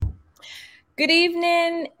Good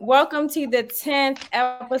evening. Welcome to the 10th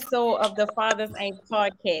episode of the Fathers Ain't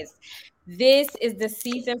podcast. This is the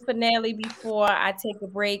season finale before I take a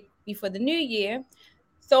break before the new year.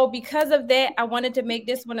 So, because of that, I wanted to make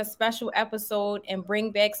this one a special episode and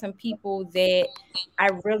bring back some people that I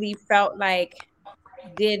really felt like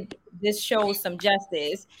did this show some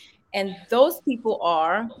justice. And those people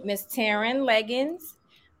are Miss Tarin Legins,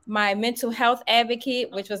 my mental health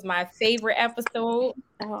advocate, which was my favorite episode.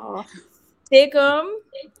 Oh, Stickem,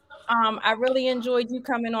 I really enjoyed you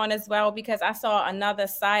coming on as well because I saw another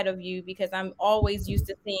side of you because I'm always used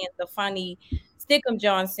to seeing the funny Stickem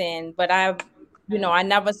Johnson, but I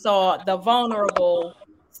never saw the vulnerable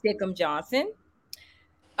Stickem Johnson.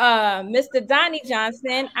 Mr. Donnie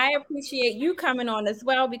Johnson, I appreciate you coming on as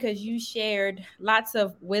well because you shared lots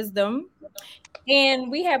of wisdom.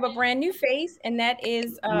 And we have a brand new face, and that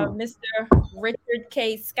is Mr. Richard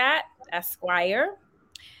K Scott Esquire.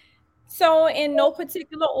 So, in no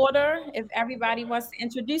particular order, if everybody wants to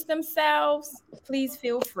introduce themselves, please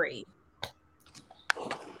feel free.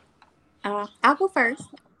 I'll go first.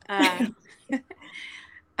 Uh,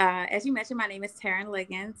 as you mentioned, my name is Tarin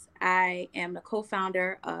Legins. I am the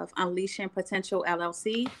co-founder of Unleashing Potential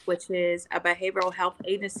LLC, which is a behavioral health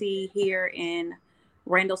agency here in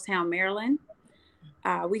Randallstown, Maryland.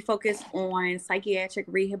 We focus on psychiatric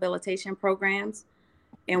rehabilitation programs,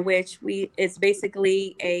 in which it's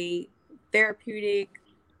basically a therapeutic.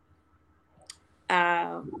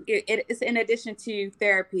 It's in addition to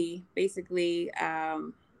therapy, basically.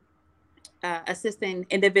 Assisting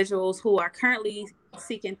individuals who are currently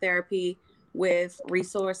seeking therapy with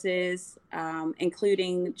resources,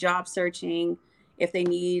 including job searching. If they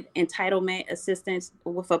need entitlement assistance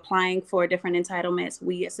with applying for different entitlements,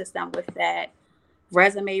 we assist them with that.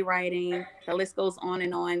 Resume writing, the list goes on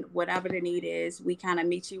and on. Whatever the need is, we kind of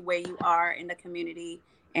meet you where you are in the community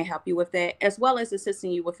and help you with that, as well as assisting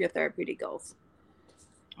you with your therapeutic goals.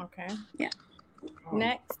 Okay. Yeah.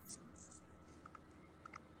 Next,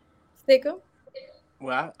 Sticker.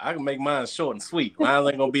 Well, I can make mine short and sweet. Mine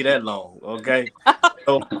ain't gonna be that long, okay?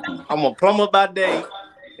 So I'm a plumber by day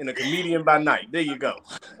and a comedian by night. There you go.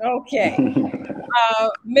 Okay.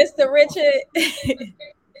 Mr. Richard.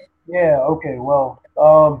 Yeah, okay. Well,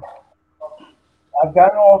 I've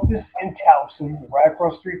got an office in Towson, right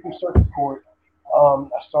across the street from Circuit Court. I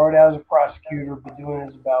started out as a prosecutor, been doing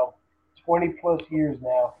this about 20 plus years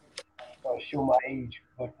now. Show my age,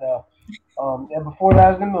 but and before that,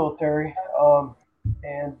 I was in the military,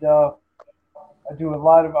 and I do a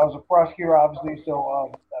lot of. I was a prosecutor, obviously, so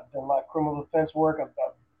I've done a lot of criminal defense work. I've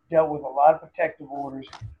dealt with a lot of protective orders.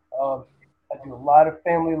 Um, I do a lot of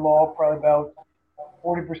family law, probably about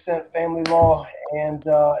 40% family law, and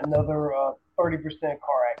another 30%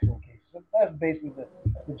 car accident cases. So that's basically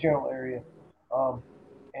the general area. Um,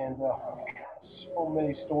 and so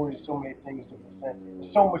many stories, so many things to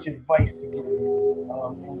present, so much advice to give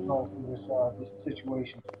in going through this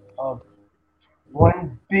situation. Um,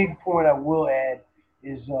 One big point I will add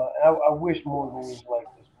is, I wish Mogul was like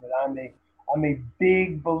this, but I'm a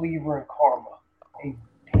big believer in karma, a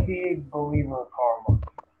big believer in karma,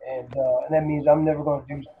 and that means I'm never going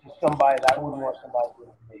to do to somebody that I wouldn't want somebody to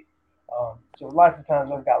do to me. So lots of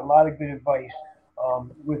times I've got a lot of good advice,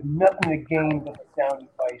 with nothing to gain but sound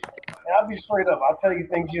advice. And I'll be straight up. I'll tell you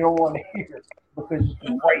things you don't want to hear because it's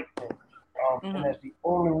the right thing. And Mhm. that's the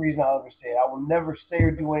only reason I'll ever say it. I will never say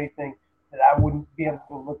or do anything that I wouldn't be able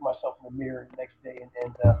to look myself in the mirror the next day and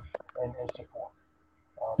support.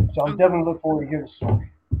 So I'm definitely looking forward to hear the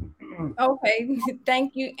story. Okay.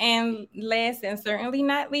 Thank you. And last and certainly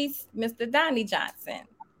not least, Mr. Donnie Johnson.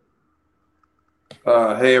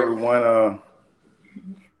 Hey everyone,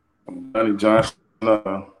 I'm Donnie Johnson.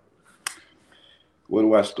 Where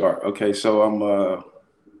do I start? Okay, so I'm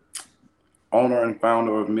owner and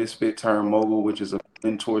founder of Misfit Mogul, which is a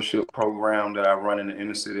mentorship program that I run in the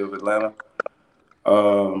inner city of Atlanta.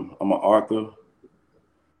 I'm an author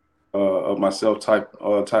of my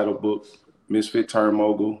self-titled book, Misfit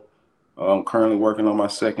Mogul. I'm currently working on my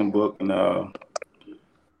second book and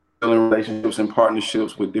building relationships and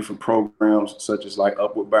partnerships with different programs, such as like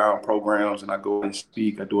Upward Bound programs. And I go and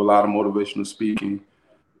speak. I do a lot of motivational speaking.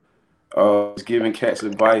 Just giving cats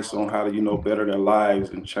advice on how to, better their lives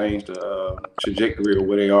and change the trajectory of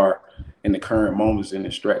where they are in the current moments and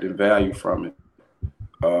extracting value from it.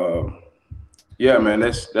 Yeah, man,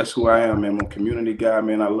 that's who I am, man. I'm a community guy,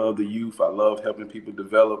 man. I love the youth. I love helping people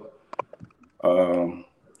develop, giving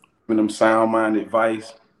them sound mind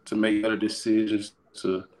advice to make better decisions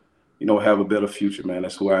to, have a better future, man.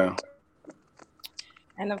 That's who I am.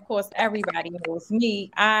 And of course, everybody knows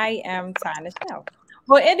me. I am Tina Shell.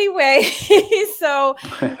 Well, anyway, so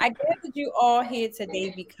I gathered you all here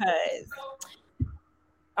today because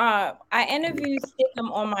I interviewed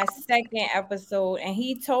Stickem on my second episode, and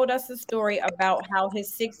he told us a story about how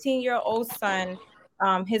his 16-year-old son,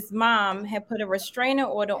 his mom had put a restraining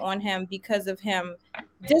order on him because of him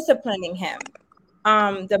disciplining him.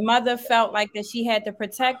 The mother felt like that she had to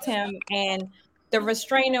protect him, and the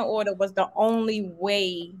restraining order was the only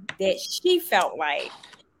way that she felt like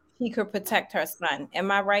she could protect her son.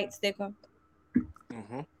 Am I right, Stickem?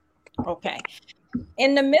 Mm-hmm. Okay.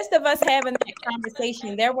 In the midst of us having that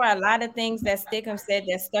conversation, there were a lot of things that Stickem said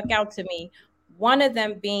that stuck out to me. One of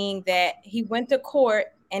them being that he went to court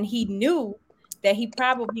and he knew that he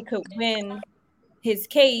probably could win his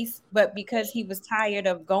case, but because he was tired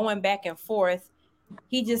of going back and forth,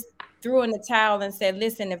 he just threw in the towel and said,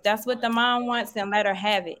 "Listen, if that's what the mom wants, then let her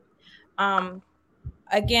have it." Um,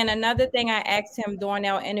 Again, another thing I asked him during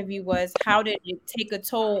our interview was, "How did it take a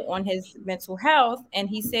toll on his mental health?" And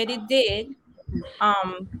he said it did.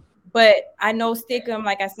 Um, but I know Stickem,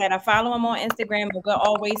 like I said, I follow him on Instagram, and we're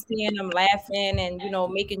always seeing him laughing and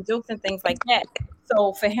making jokes and things like that.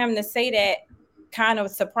 So for him to say that kind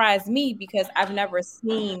of surprised me because I've never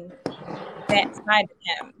seen that side of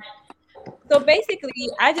him. So basically,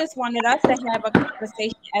 I just wanted us to have a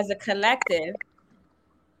conversation as a collective,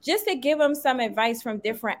 just to give him some advice from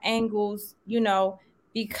different angles,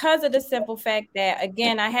 because of the simple fact that,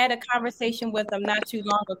 again, I had a conversation with him not too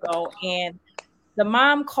long ago, and the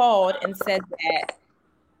mom called and said that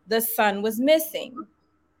the son was missing.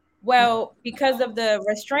 Well, because of the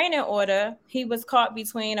restraining order, he was caught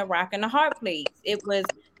between a rock and a hard place. It was,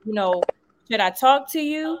 you know, should I talk to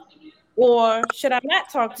you or should I not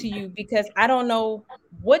talk to you? Because I don't know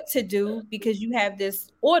what to do because you have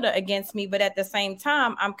this order against me, but at the same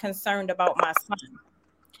time, I'm concerned about my son.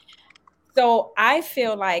 So I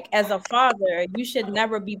feel like as a father, you should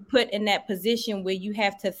never be put in that position where you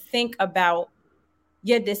have to think about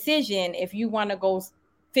your decision if you want to go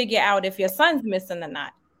figure out if your son's missing or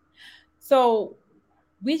not. So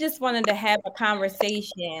we just wanted to have a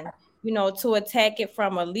conversation, to attack it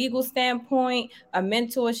from a legal standpoint, a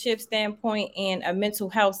mentorship standpoint, and a mental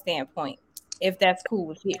health standpoint, if that's cool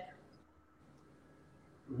with you.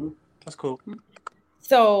 Mm-hmm. That's cool.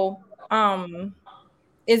 So,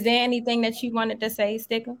 is there anything that you wanted to say,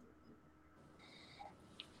 Sticker?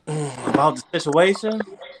 About the situation,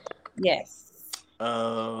 Yes.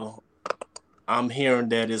 uh, I'm hearing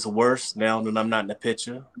that it's worse now that I'm not in the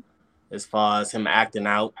picture, as far as him acting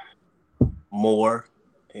out more.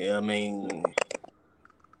 Yeah, I mean,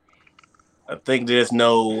 I think there's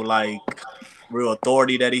no like real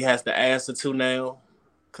authority that he has to answer to now,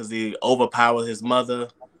 because he overpowered his mother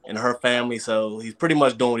and her family. So he's pretty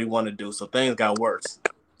much doing what he want to do. So things got worse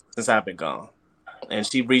since I've been gone. And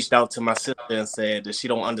she reached out to my sister and said that she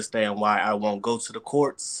don't understand why I won't go to the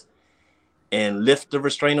courts and lift the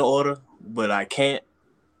restraining order, but I can't.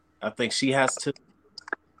 I think she has to,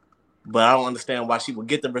 but I don't understand why she would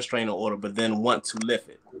get the restraining order but then want to lift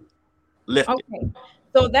it. Lift it. Okay.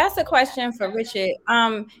 So that's a question for Richard.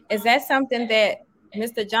 Is that something that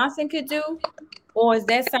Mr. Johnson could do, or is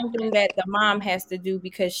that something that the mom has to do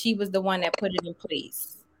because she was the one that put it in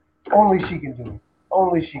place? Only she can do it.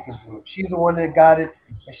 Only she can do it. She's the one that got it,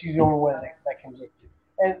 and she's the only one that can lift it.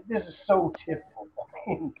 And this is so typical. I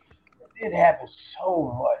mean, it happens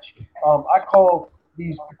so much. I call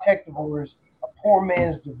these protective orders a poor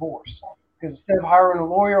man's divorce. Because instead of hiring a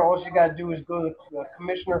lawyer, all you got to do is go to the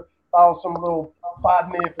commissioner, file some little 5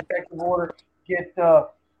 minute protective order, get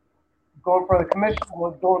go in front of the commission,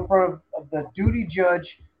 go in front of the duty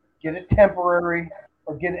judge, get a temporary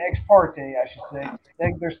or get an ex parte, I should say.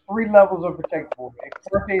 Then there's three levels of protective order. Ex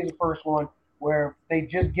parte is the first one where they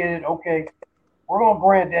just get it, okay, we're going to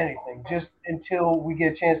grant anything just until we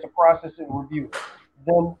get a chance to process it and review it.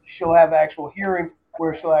 Then she'll have actual hearing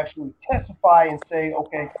where she'll actually testify and say,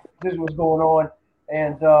 okay, this is what's going on,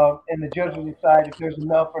 and the judge will decide if there's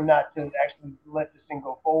enough or not to actually let this thing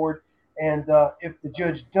go forward. And if the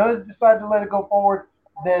judge does decide to let it go forward,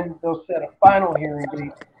 then they'll set a final hearing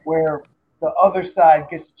date where the other side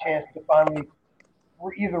gets a chance to finally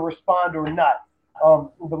either respond or not.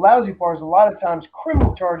 The lousy part is a lot of times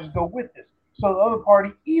criminal charges go with this. So the other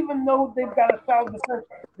party, even though they've got a solid defense,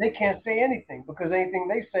 they can't say anything because anything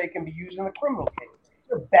they say can be used in a criminal case.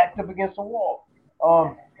 They're backed up against a wall.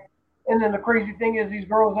 And then the crazy thing is, these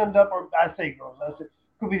girls end up, or I say girls, I say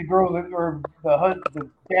could be the girls or the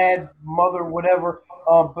dad, mother, whatever.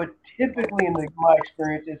 But typically, in my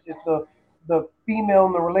experience, it's the female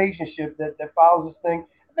in the relationship that files this thing,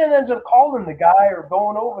 and then ends up calling the guy or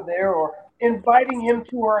going over there or inviting him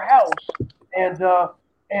to her house, and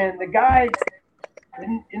the guy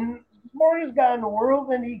and the smartest guy in the world,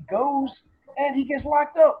 and he goes and he gets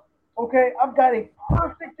locked up. Okay, I've got a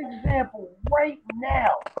perfect example right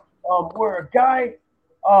now, where a guy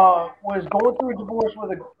was going through a divorce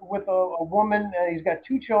with a woman, and he's got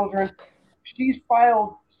two children. She's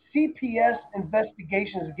filed CPS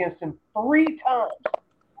investigations against him three times.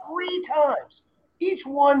 Each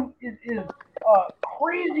one is uh,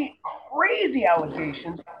 crazy, crazy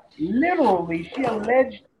allegations. Literally, she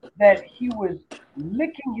alleged that he was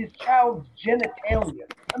licking his child's genitalia.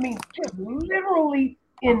 I mean, just literally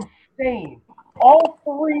insane. All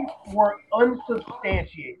three were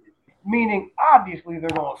unsubstantiated, meaning obviously they're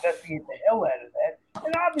going to investigate the hell out of that,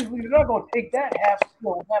 and obviously they're not going to take that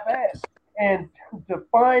half-ass. And to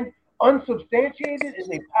find unsubstantiated is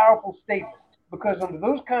a powerful statement because under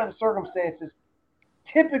those kind of circumstances,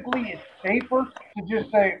 typically it's safer to just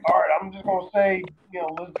say, all right, I'm just going to say,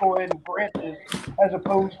 let's go ahead and grant this, as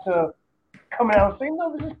opposed to coming out and saying,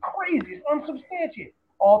 no, this is crazy. It's unsubstantiated.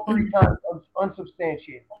 All three times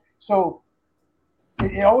unsubstantiated. So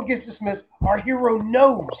it all gets dismissed. Our hero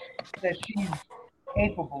knows that she's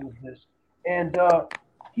capable of this. And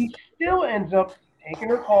he still ends up taking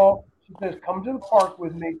her call. She says, come to the park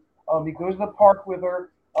with me. He goes to the park with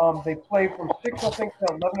her. They play from 6, I think, to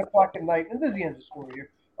 11 o'clock at night. And this is the end of the story here.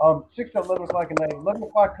 6 to 11 o'clock at night. 11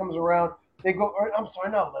 o'clock comes around. They go, or, I'm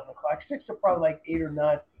sorry, not 11 o'clock. 6 to probably like 8 or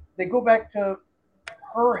 9. They go back to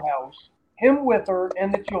her house, him with her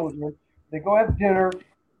and the children. They go have dinner.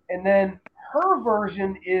 And then her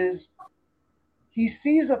version is he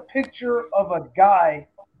sees a picture of a guy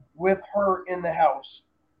with her in the house.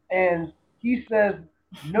 And he says,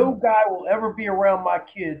 no guy will ever be around my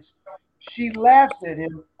kids. She laughs at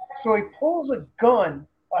him. So he pulls a gun,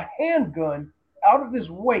 a handgun, out of his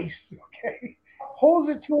waist, okay, holds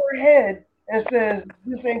it to her head, and says,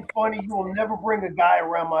 this ain't funny. You will never bring a guy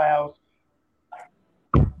around my house.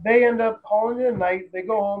 They end up calling it a night. They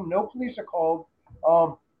go home. No police are called.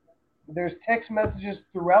 Um, there's text messages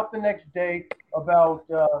throughout the next day about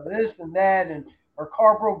this and that, and her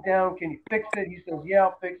car broke down. Can you fix it? He says, yeah,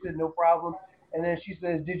 I'll fix it, no problem. And then she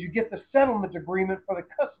says, did you get the settlement agreement for the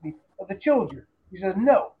custody of the children? He says,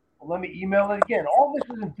 no. Well, let me email it again. All this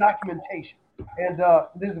is in documentation. And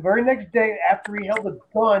this is the very next day after he held a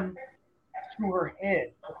gun to her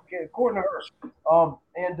head, okay, according to her.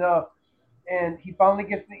 And he finally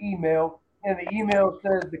gets the email, and the email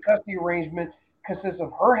says the custody arrangement consists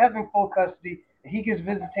of her having full custody, and he gets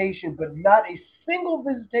visitation, but not a single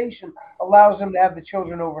visitation allows him to have the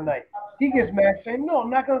children overnight. He gets mad, saying, "No, I'm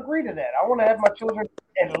not going to agree to that. I want to have my children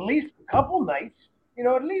at least a couple nights,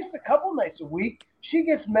 at least a couple nights a week." She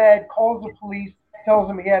gets mad, calls the police, tells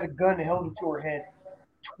him he had a gun and held it to her head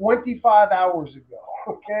 25 hours ago.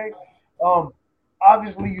 Okay, um,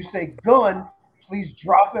 obviously you say gun, please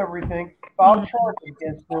drop everything, file charges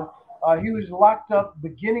against him. He was locked up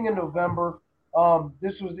beginning of November.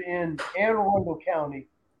 This was in Anne Arundel County.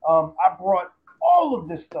 I brought all of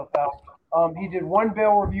this stuff out. He did one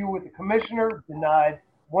bail review with the commissioner, denied.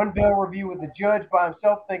 One bail review with the judge by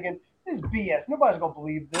himself, thinking, this is BS. Nobody's going to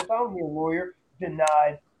believe this. I don't need a lawyer.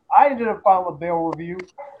 Denied. I ended up filing a bail review.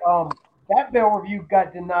 That bail review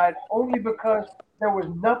got denied only because there was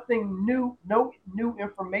nothing new, no new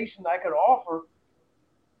information I could offer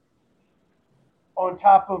on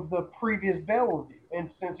top of the previous bail review. And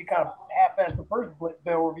since he kind of half-assed the first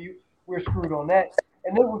bail review, we're screwed on that.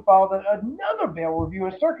 And then we filed another bail review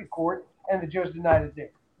in circuit court, and the judge denied it there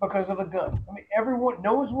because of the gun. I mean,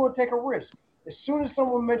 no one's willing to take a risk. As soon as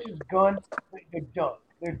someone mentions gun, they're done.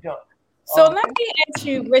 They're done. So let me ask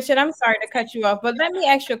you, Richard, I'm sorry to cut you off, but let me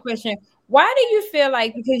ask you a question. Why do you feel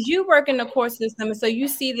like, because you work in the court system, and so you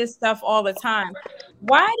see this stuff all the time,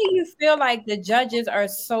 why do you feel like the judges are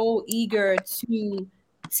so eager to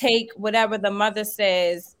take whatever the mother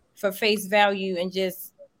says for face value and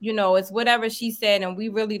just, it's whatever she said, and we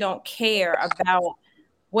really don't care about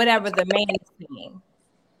whatever the man is saying?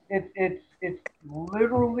 It's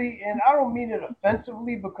literally, and I don't mean it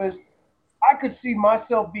offensively because I could see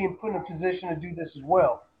myself being put in a position to do this as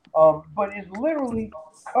well. But it's literally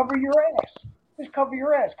cover your ass. Just cover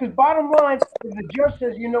your ass. Because bottom line, if the judge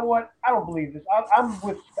says, you know what, I don't believe this. I'm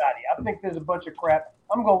with Scotty. I think there's a bunch of crap.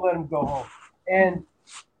 I'm going to let him go home. And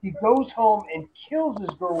he goes home and kills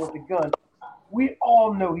this girl with a gun. We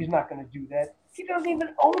all know he's not going to do that. He doesn't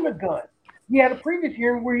even own a gun. He had a previous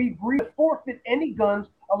hearing where he agreed to forfeit any guns,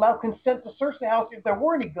 allow consent to search the house if there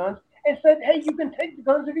were any guns, and said, hey, you can take the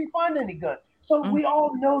guns if you find any guns. So we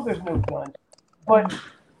all know there's no guns. But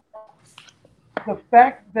the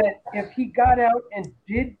fact that if he got out and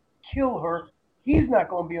did kill her, he's not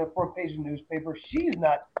going to be on front page of the newspaper. She's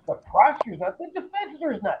not. The prosecutor's not. The defense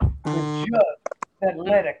is not. The judge that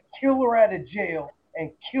let a killer out of jail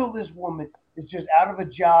and kill this woman is just out of a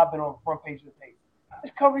job and on the front page of the paper.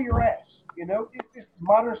 Just cover your ass. It's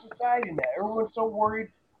modern society now. Everyone's so worried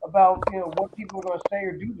about what people are going to say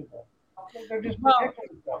or do to them. They're just Well,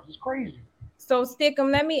 protecting themselves. It's crazy. so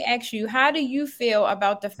Stickum, let me ask you, how do you feel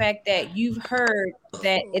about the fact that you've heard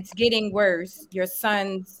that it's getting worse, your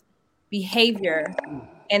son's behavior,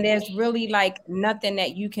 and there's really like nothing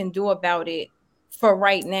that you can do about it for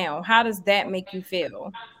right now? How does that make you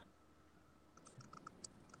feel?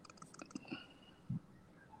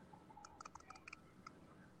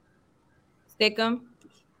 Stickum,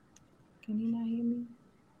 can you not hear me?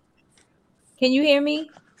 Can you hear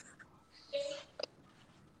me?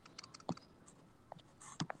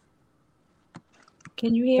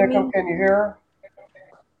 Can you hear Stickum, me? can you hear her?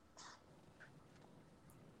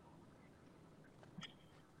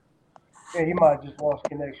 Yeah, he might have just lost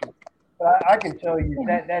connection. But I can tell you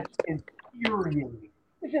that's infuriating.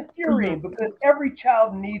 It's Mhm. infuriating because every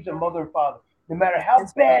child needs a mother and father. No matter how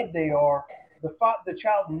That's right. bad they are, the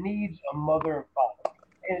child needs a mother and father.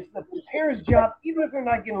 And it's the parents' job, even if they're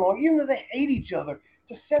not getting along, even if they hate each other,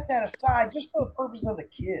 to set that aside just for the purpose of the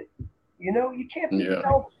kid. You can't be Yeah.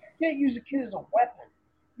 self. You can't use a kid as a weapon.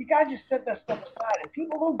 You gotta just set that stuff aside, and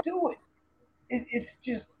people don't do it. It's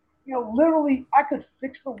just, literally, I could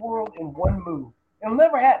fix the world in one move. It'll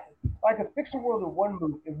never happen. I could fix the world in one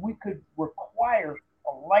move if we could require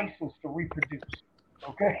a license to reproduce.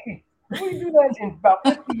 Okay? If we do that in about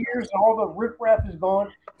 50 years and all the riffraff is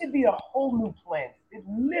gone, it'd be a whole new planet. It'd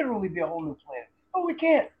literally be a whole new planet. But we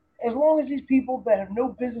can't. As long as these people that have no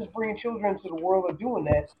business bringing children into the world are doing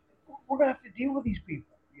that, we're going to have to deal with these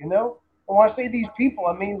people. And when I say these people,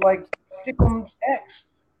 I mean like Stickham's ex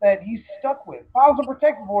that he's stuck with. Files a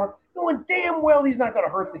protective order, knowing damn well he's not going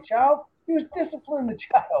to hurt the child. He was disciplining the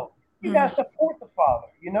child. You got to support the father.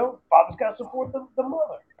 Father's got to support the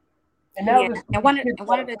mother. And now Yeah, this and kid's one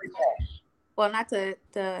got of a the free pass. well, not to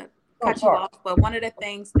Oh, cut you sorry. off, but one of the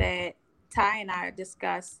things that Ty and I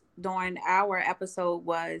discussed during our episode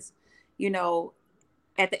was, you know,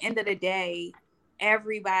 at the end of the day,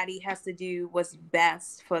 everybody has to do what's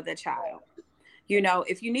best for the child.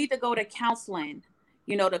 If you need to go to counseling,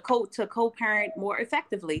 to co-parent more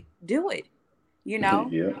effectively, do it. You know,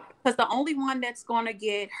 Yeah. because the only one that's going to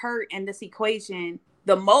get hurt in this equation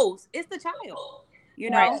the most is the child. You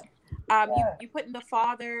Right. know, Yeah. you putting the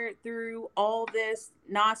father through all this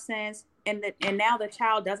nonsense, and now the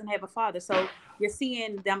child doesn't have a father, so you're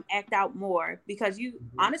seeing them act out more because you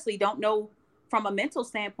honestly don't know from a mental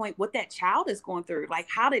standpoint what that child is going through. Like,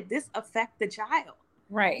 how did this affect the child?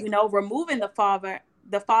 Right. Removing the father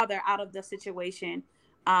out of the situation.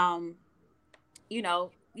 Um,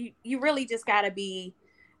 you really just got to be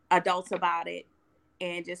adults about it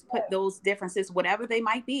and just put those differences, whatever they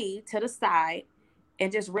might be, to the side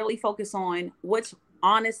and just really focus on what's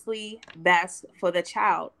honestly best for the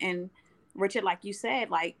child. And Richard, like you said,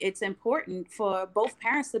 like, it's important for both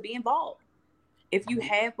parents to be involved. If you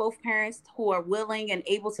have both parents who are willing and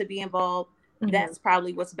able to be involved, Mhm. that's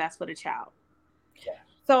probably what's best for the child.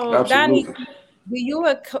 So, Donnie, Absolutely.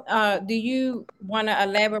 do you want to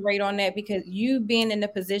elaborate on that, because you being in the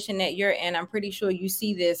position that you're in, I'm pretty sure you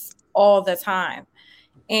see this all the time.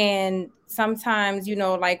 And sometimes,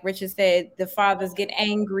 like Richard said, the fathers get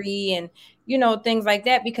angry and things like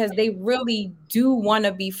that because they really do want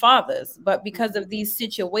to be fathers, but because of these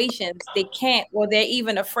situations they can't, or they're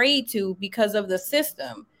even afraid to because of the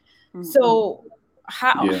system. Mm-hmm. So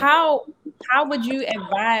how Yeah. how how would you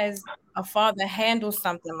advise a father handle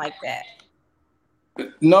something like that?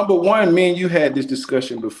 Number one, me and you had this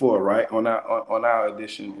discussion before, right? On our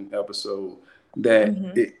edition and episode that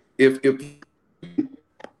Hmm. if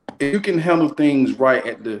you can handle things right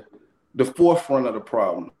at the forefront of the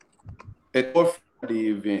problem, at the forefront of the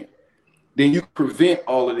event, then you prevent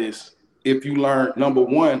all of this if you learn, number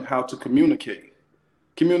one, how to communicate. Hmm.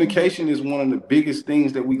 Communication is one of the biggest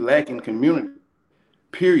things that we lack in community,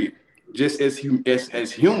 period. Just as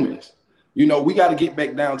humans. We got to get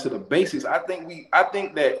back down to the basics. I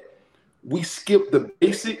think that we skip the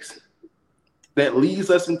basics that leads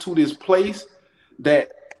us into this place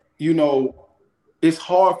that, you know, it's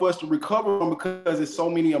hard for us to recover from because there's so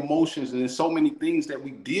many emotions and there's so many things that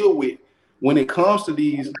we deal with when it comes to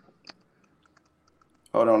these.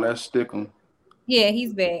 Hold on, let's stick them. Yeah,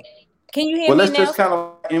 he's back. Can you hear Well, me let's now? just kind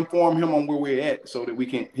of inform him on where we're at so that he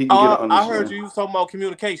can get an I heard understanding. you was talking about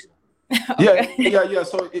communication. Yeah, Okay. yeah, yeah.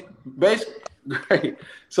 So it basically, great.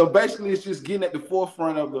 So basically, it's just getting at the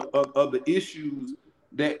forefront of the issues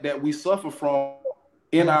that we suffer from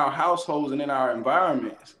in our households and in our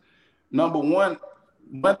environments. Number one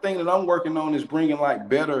thing that I'm working on is bringing like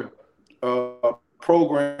better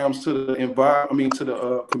programs to the environment, I mean, to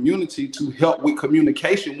the community to help with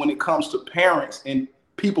communication when it comes to parents and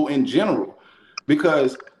people in general.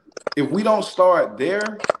 Because if we don't start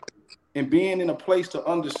there and being in a place to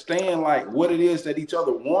understand like what it is that each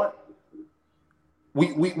other want,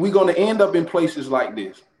 we're going to end up in places like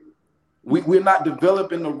this. We're not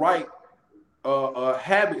developing the right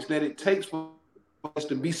habits that it takes for us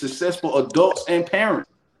to be successful adults and parents.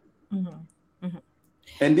 Mm-hmm. Mm-hmm.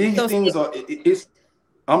 And these things are,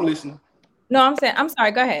 I'm listening. No, I'm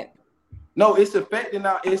sorry, go ahead. No, it's affecting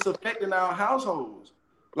our households.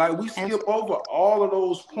 Like we skip over all of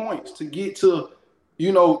those points to get to,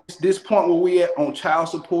 this point where we at on child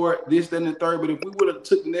support, this, that, and the third. But if we would have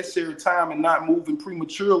took the necessary time and not moving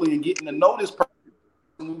prematurely and getting to know this person,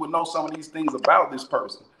 we would know some of these things about this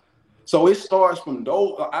person. So it starts from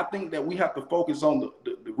those. I think that we have to focus on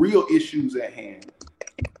the real issues at hand,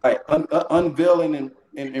 like unveiling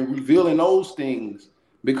and revealing those things.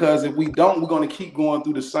 Because if we don't, we're going to keep going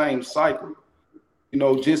through the same cycle.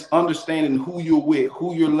 Just understanding who you're with,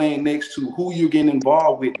 who you're laying next to, who you're getting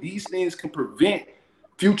involved with. These things can prevent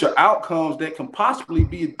future outcomes that can possibly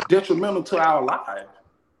be detrimental to our lives.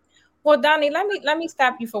 Well, Donnie, let me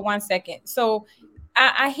stop you for 1 second. So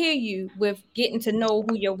I hear you with getting to know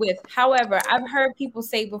who you're with. However, I've heard people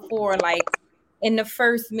say before, like in the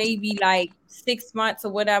first maybe like 6 months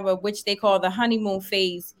or whatever, which they call the honeymoon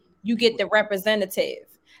phase, you get the representative.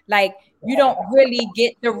 Like you don't really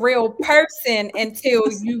get the real person until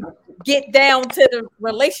you get down to the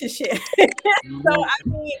relationship. So I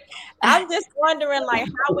mean, I'm just wondering, like,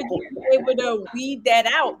 how would you be able to weed that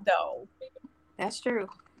out, though? That's true.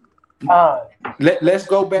 Let's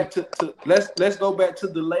go back to let's go back to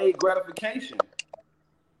delayed gratification.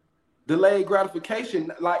 Delayed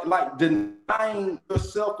gratification, like denying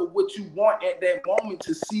yourself of what you want at that moment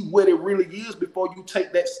to see what it really is before you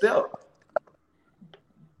take that step.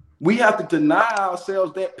 We have to deny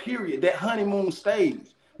ourselves that period, that honeymoon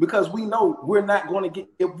stage, because we know we're not going to get.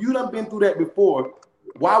 If you done been through that before,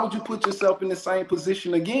 why would you put yourself in the same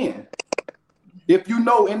position again? If you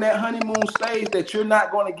know in that honeymoon stage that you're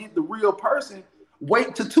not going to get the real person,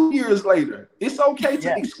 wait till 2 years later. It's okay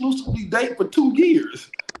to exclusively date for 2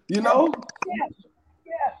 years. Yes.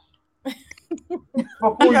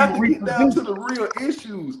 You have to get down to the real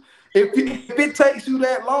issues. If it takes you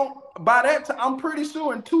that long, by that time, I'm pretty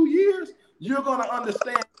sure in 2 years, you're going to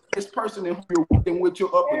understand this person and who you're with and what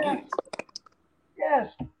you're up against.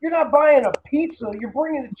 Yes. You're not buying a pizza. You're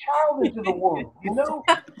bringing a child into the world, So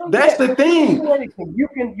That's the thing. You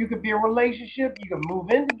can be a relationship. You can move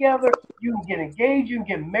in together. You can get engaged. You can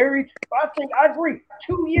get married. But I agree.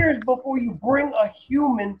 2 years before you bring a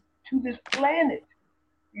human to this planet.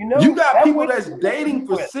 You got people that's dating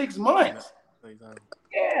for 6 months.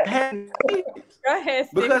 Yeah. Go ahead,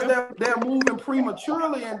 because they're moving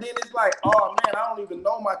prematurely, and then it's like, oh man, I don't even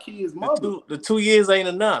know my kid's mother. The 2 years ain't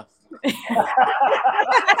enough.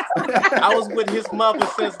 I was with his mother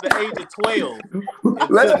since the age of 12.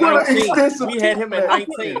 Let's put an extensive. We had him at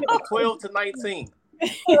 19, from 12 to 19.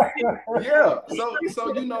 Yeah. So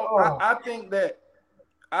I think that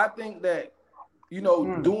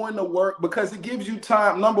doing the work, because it gives you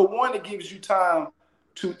time. Number one, it gives you time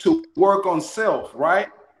to work on self, right?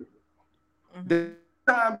 Mm-hmm. The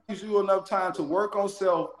time gives you enough time to work on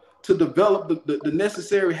self, to develop the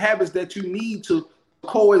necessary habits that you need to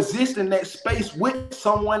coexist in that space with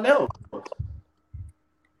someone else.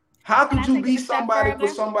 How could you be somebody for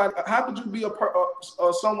somebody? How could you be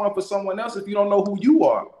someone for someone else if you don't know who you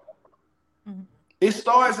are? Mm-hmm. It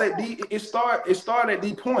starts at these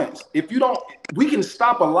points. If you don't, we can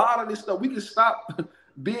stop a lot of this stuff. We can stop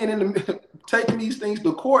being taking these things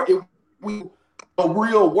to court if we do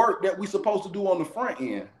real work that we're supposed to do on the front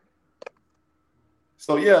end.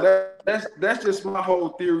 So yeah, that's just my whole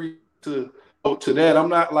theory to that. I'm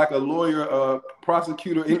not like a lawyer,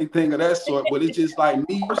 prosecutor, anything of that sort, but it's just like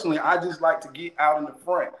me personally, I just like to get out in the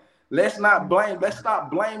front. Let's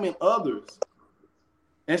stop blaming others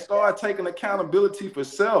and start taking accountability for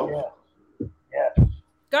self. Yeah.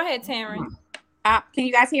 Go ahead, Tarin. Can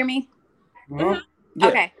you guys hear me? Mm-hmm. Yeah.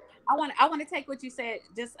 Okay. I want to take what you said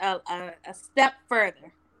just a step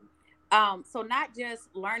further. So not just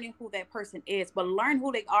learning who that person is, but learn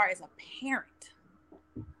who they are as a parent.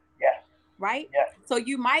 Yeah. Right? Yeah. So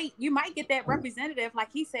you might get that representative,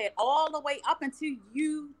 like he said, all the way up until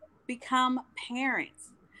you become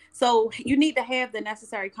parents. So you need to have the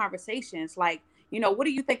necessary conversations, like, what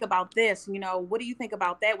do you think about this? What do you think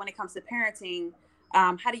about that when it comes to parenting?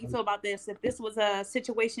 How do you feel about this? If this was a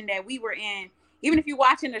situation that we were in, even if you're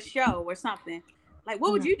watching a show or something, like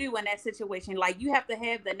what would you do in that situation? Like you have to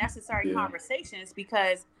have the necessary conversations,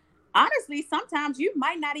 because honestly, sometimes you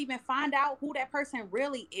might not even find out who that person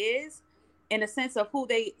really is in a sense of who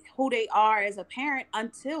they are as a parent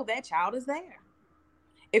until that child is there.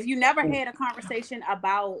 If you never had a conversation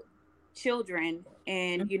about children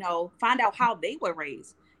and, you know, find out how they were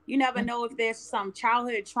raised, you never know if there's some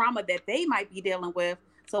childhood trauma that they might be dealing with.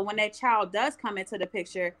 So when that child does come into the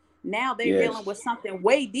picture, now they're dealing with something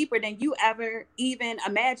way deeper than you ever even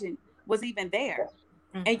imagined was even there.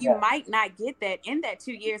 And you might not get that in that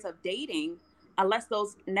 2 years of dating unless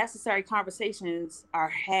those necessary conversations are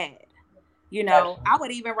had. You know, I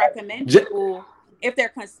would even recommend people, if they're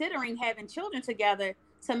considering having children together,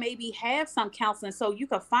 to maybe have some counseling so you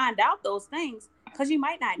can find out those things, because you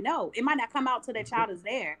might not know. It might not come out till the child is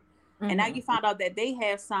there. And now you find out that they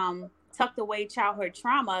have some tucked away childhood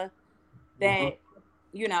trauma that,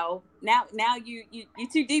 you know, now you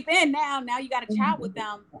too deep in now you got a child with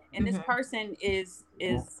them, and this person is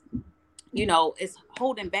you know, is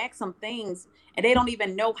holding back some things, and they don't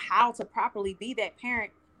even know how to properly be that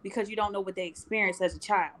parent because you don't know what they experienced as a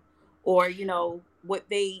child, or, you know, what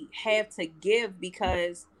they have to give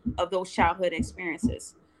because of those childhood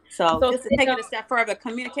experiences. So just to take it a step further,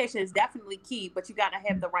 communication is definitely key, but you got to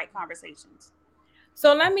have the right conversations.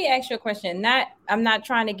 So let me ask you a question. I'm not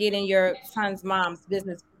trying to get in your son's mom's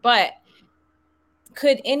business, but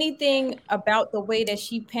could anything about the way that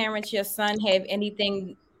she parents your son have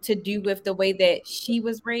anything to do with the way that she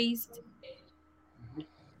was raised?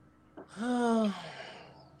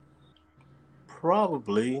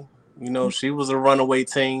 Probably. You know, she was a runaway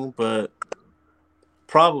teen, but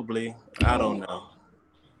probably. I don't know.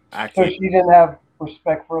 So she didn't have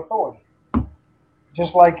respect for authority.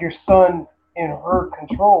 Just like your son in her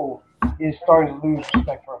control is starting to lose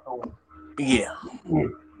respect for authority. Yeah.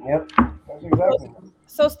 Yep. That's exactly.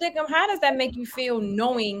 So Stickem, how does that make you feel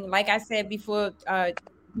knowing, like I said before,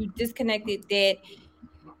 you disconnected, that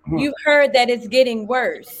you've heard that it's getting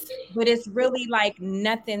worse, but it's really like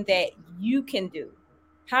nothing that you can do?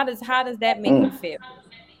 How does that make you feel?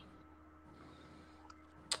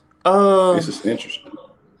 This is interesting.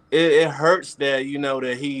 It hurts that, you know,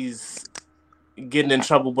 that he's getting in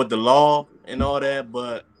trouble with the law and all that,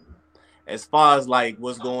 but as far as like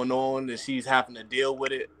what's going on that she's having to deal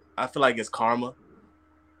with it, I feel like it's karma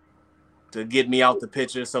to get me out the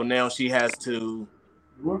picture. So now she has to.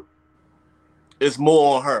 It's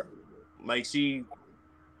more on her. Like, she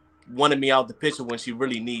wanted me out the picture when she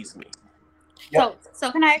really needs me.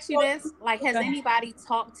 So can I ask you this? Like, has anybody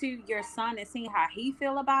talked to your son and seen how he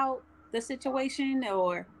feel about the situation,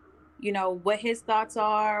 or, you know, what his thoughts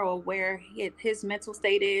are, or where his mental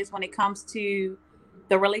state is when it comes to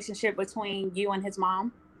the relationship between you and his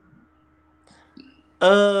mom?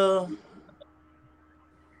 I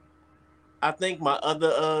think my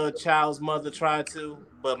other child's mother tried to,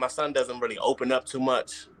 but my son doesn't really open up too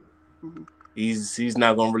much. He's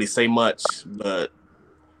not gonna really say much, but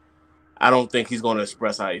I don't think he's gonna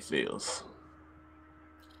express how he feels.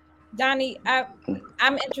 Donnie,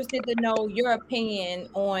 I'm interested to know your opinion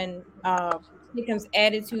on Stickem's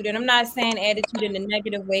attitude, and I'm not saying attitude in a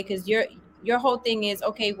negative way, because your whole thing is,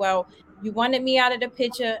 okay, well, you wanted me out of the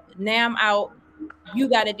picture, now I'm out. You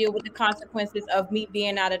got to deal with the consequences of me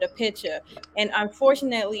being out of the picture. And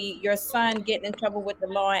unfortunately, your son getting in trouble with the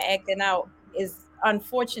law and acting out is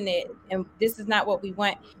unfortunate, and this is not what we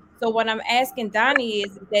want. So what I'm asking Donnie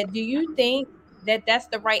is that, do you think that that's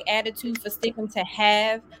the right attitude for Stickem to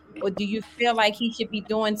have, or do you feel like he should be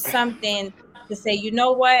doing something to say, you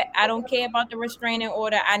know what, I don't care about the restraining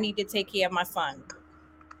order, I need to take care of my son?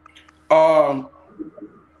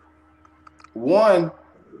 One,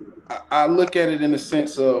 I look at it in the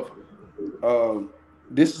sense of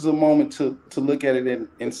this is a moment to look at it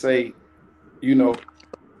and say, you know,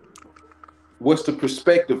 what's the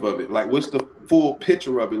perspective of it? Like, what's the full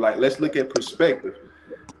picture of it? Like, let's look at perspective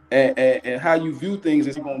and how you view things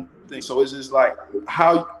is going to think. So it's just like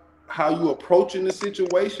how you approaching the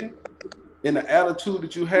situation and the attitude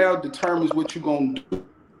that you have determines what you're going to do.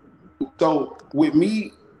 So with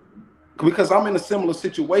me, because I'm in a similar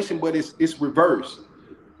situation, but it's reversed.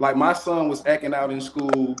 Like, my son was acting out in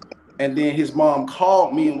school, and then his mom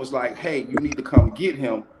called me and was like, hey, you need to come get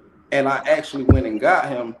him. And I actually went and got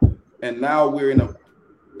him. And now we're in a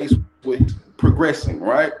place where he's progressing,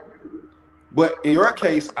 right? But in your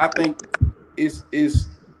case, I think is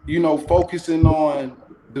you know, focusing on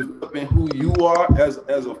developing who you are as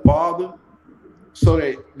a father, so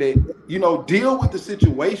that you know, deal with the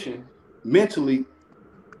situation mentally,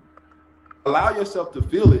 allow yourself to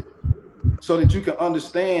feel it, so that you can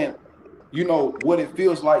understand, you know, what it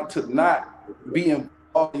feels like to not be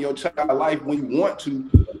involved in your child's life when you want to,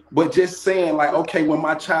 But just saying like, okay, when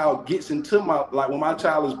my child gets into my, like when my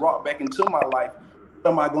child is brought back into my life,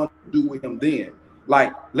 what am I going to do with him then?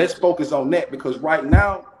 Like, let's focus on that, because right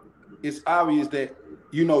now it's obvious that,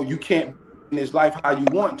 you know, you can't be in his life how you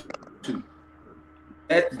want to.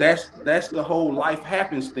 That's the whole life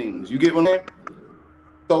happens things. You get what I'm saying?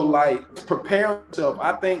 So like prepare yourself.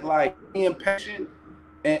 I think like being patient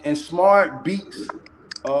and smart beats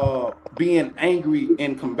being angry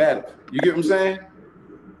and combative. You get what I'm saying?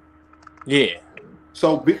 Yeah.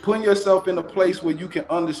 So putting yourself in a place where you can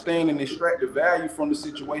understand and extract the value from the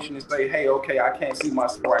situation and say, hey, okay, I can't see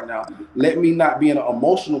myself right now. Let me not be in an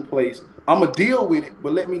emotional place. I'm going to deal with it,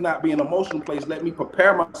 but let me not be in an emotional place. Let me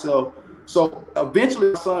prepare myself. So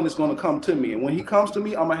eventually my son is going to come to me. And when he comes to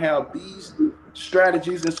me, I'm going to have these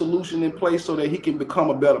strategies and solutions in place so that he can become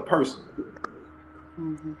a better person.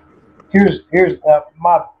 Mm-hmm. Here's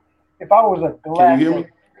my. If I was a Can you glass hear of, me?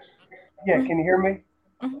 yeah, can you hear me?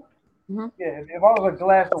 Mm-hmm. Yeah, if I was a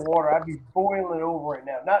glass of water, I'd be boiling over right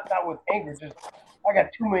now. Not with anger, just I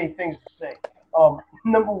got too many things to say.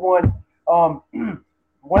 Number one, um,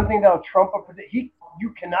 one thing that'll trump up you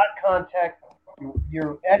cannot contact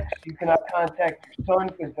your ex, you cannot contact your son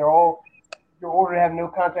because you're ordered to have no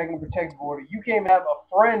contact and protective order. You can't even have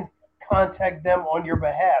a friend contact them on your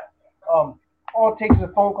behalf. Um, all it takes is a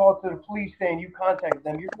phone call to the police saying you contacted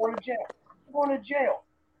them. You're going to jail. You're going to jail,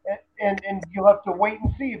 and you'll have to wait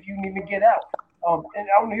and see if you can even get out. And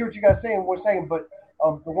I want to hear what you guys saying in 1 second, but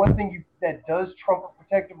the one thing that does trump a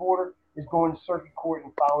protective order is going to circuit court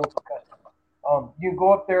and filing for custody. You can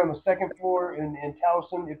go up there on the second floor in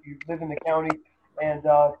Towson if you live in the county and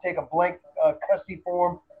take a blank custody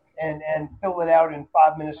form and fill it out in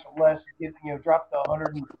 5 minutes or less. Drop the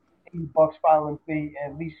 $180 filing fee,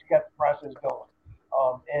 and at least you got the process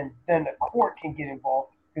going. And then the court can get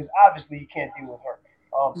involved because obviously you can't deal with her.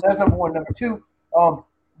 So that's number one. Number two,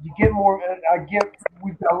 you get more.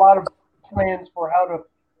 We've got a lot of plans for how to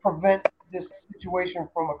prevent this situation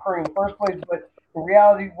from occurring in the first place. But in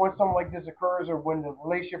reality, when something like this occurs or when the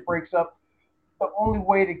relationship breaks up, the only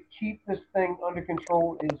way to keep this thing under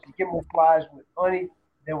control is to get more flies with honey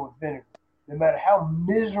than with vinegar. No matter how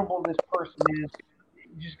miserable this person is,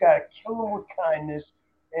 you just gotta kill them with kindness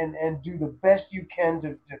and do the best you can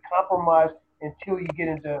to compromise until you get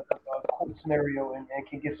into a court scenario and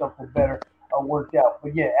can get something better worked out.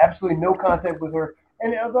 But yeah, absolutely no contact with her.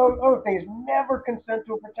 And the other thing is never consent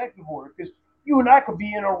to a protective order because you and I could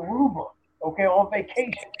be in Aruba, okay, on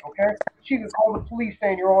vacation, okay. She could call the police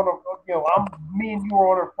saying you're on me and you are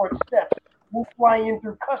on our front steps. We'll fly in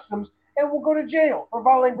through customs and we'll go to jail for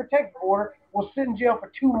violating protective order. We'll sit in jail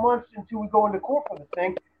for 2 months until we go into court for the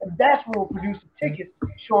thing, and that's when we'll produce a ticket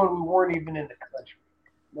showing we weren't even in the country,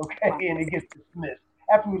 okay, and it gets dismissed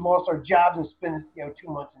after we lost our jobs and spent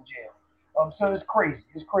 2 months in jail. So it's crazy.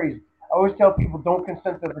 It's crazy. I always tell people don't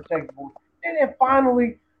consent to the protective order. And then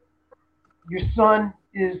finally, your son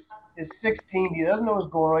is 16. He doesn't know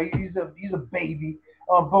what's going on. He's a baby.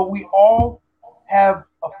 But we all have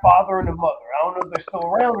a father and a mother. I don't know if they're still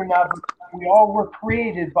around or not, but we all were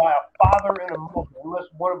created by a father and a mother, unless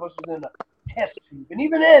one of us is in a test tube. And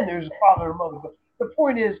even then, there's a father and mother. But the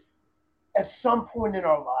point is, at some point in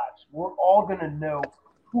our lives, we're all going to know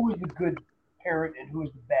who is the good parent and who is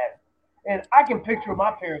the bad one. And I can picture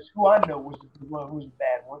my parents, who I know was the good one, who's the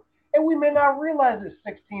bad one. And we may not realize it's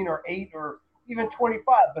 16 or 8 or even 25,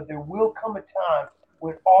 but there will come a time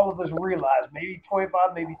when all of us realize, maybe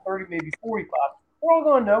 25, maybe 30, maybe 45, we're all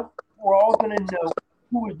going to know. We're all going to know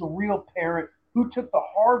who is the real parent, who took the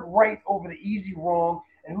hard right over the easy wrong,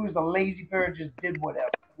 and who is the lazy parent just did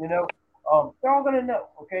whatever, you know? They're all gonna know,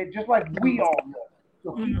 okay? Just like we all know.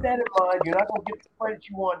 So keep that in mind. You're not gonna get the credit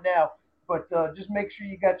you want now, but just make sure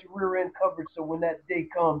you got your rear end covered so when that day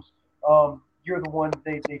comes, you're the one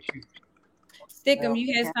they choose. You Stickum, know?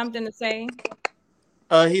 you had something to say?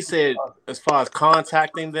 He said, as far as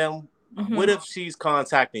contacting them, what if she's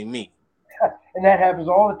contacting me? And that happens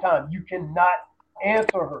all the time. You cannot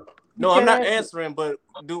answer her. You No, I'm can't not answer. answering, but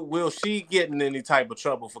will she get in any type of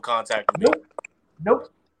trouble for contacting me? Nope. Nope.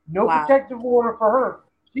 No Wow. protective order for her.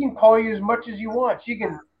 She can call you as much as you want. She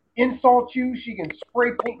can insult you. She can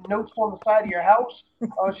spray paint notes on the side of your house.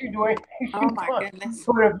 She can do anything she Oh my wants. goodness.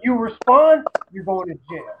 But if you respond, you're going to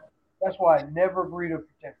jail. That's why I never agree to a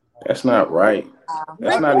protective order. That's not right. Wow. That's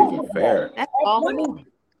Richard, not even Absolutely not. fair. That's awful. Absolutely.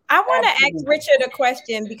 I want to ask Absolutely. Richard a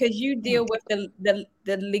question because you deal with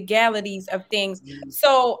the legalities of things.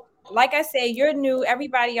 So, like I said, you're new.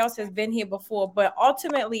 Everybody else has been here before, but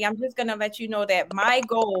ultimately, I'm just gonna let you know that my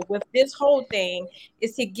goal with this whole thing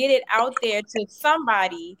is to get it out there to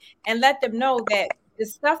somebody and let them know that the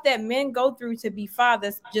stuff that men go through to be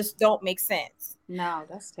fathers just don't make sense. No,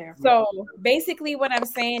 that's terrible. So basically what I'm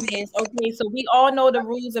saying is, okay, so we all know the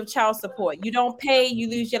rules of child support. You don't pay, you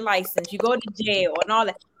lose your license, you go to jail and all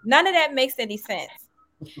that. None of that makes any sense.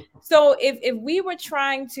 So if we were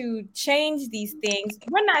trying to change these things,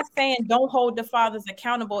 we're not saying don't hold the fathers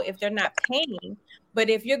accountable if they're not paying, but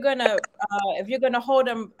if you're gonna hold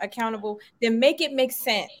them accountable, then make it make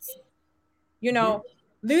sense. You know,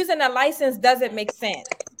 losing a license doesn't make sense.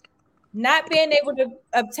 Not being able to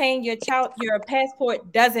obtain your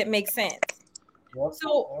passport doesn't make sense. Yep,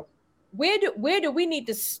 So yep. where do we need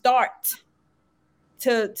to start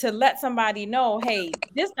to let somebody know, hey,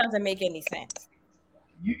 this doesn't make any sense?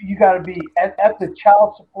 You got to be at the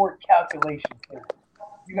child support calculation period.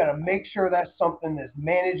 You got to make sure that's something that's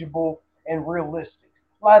manageable and realistic.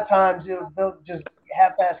 A lot of times they'll just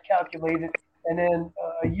half-ass calculate it, and then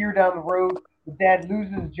a year down the road, the dad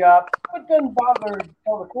loses his job, but doesn't bother to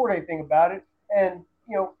tell the court anything about it. And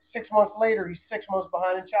 6 months later, he's 6 months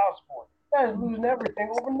behind in child support. That is losing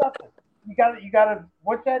everything over nothing. You got to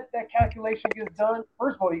once that calculation gets done.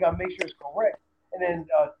 First of all, you got to make sure it's correct, and then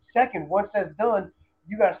second, once that's done,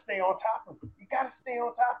 you got to stay on top of it. You got to stay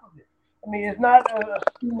on top of it. I mean, it's not a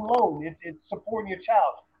student loan. It's supporting your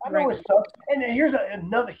child. I know Right. it sucks. And then here's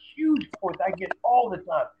another huge point I get all the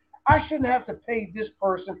time. I shouldn't have to pay this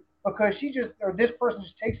person because this person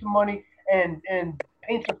just takes some money and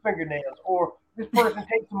paints her fingernails, or this person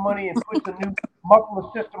takes some money and puts a new muffler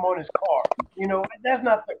system on his car. That's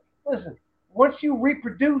not fair. Listen, once you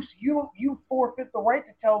reproduce, you forfeit the right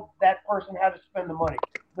to tell that person how to spend the money.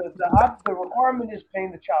 The requirement is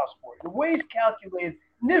paying the child support. The way it's calculated,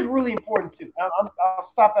 and this is really important too. I'll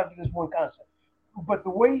stop after this one concept. But the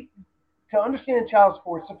way to understand child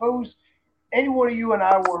support, suppose any one of you and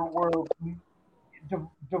I were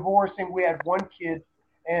divorcing. We had one kid,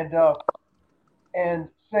 and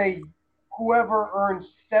say whoever earns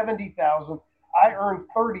 70,000, I earn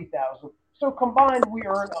 30,000. So combined, we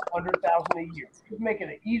earn 100,000 a year. Just make it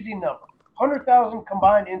an easy number. 100,000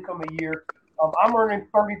 combined income a year. I'm earning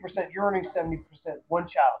 30%. You're earning 70%. One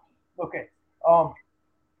child. Okay. Um,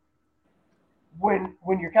 when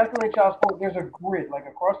you're calculating child support, there's a grid like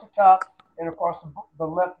across the top and across the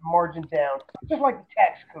left margin down, just like the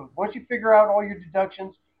tax code. Once you figure out all your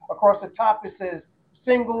deductions, across the top it says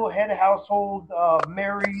single, head of household,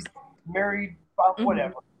 married, Mm-hmm.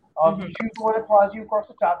 whatever. You Mm-hmm. choose the one that applies to you across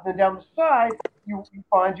the top. Then down the side, you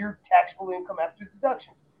find your taxable income after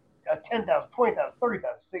deductions. 10,000, 20,000,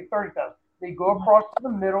 30,000, say 30,000. Then you go across to the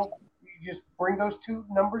middle. You just bring those two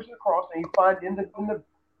numbers across, and you find in the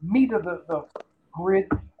meat of the grid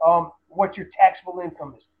what your taxable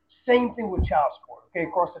income is. Same thing with child support. Okay,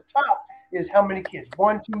 across the top is how many kids?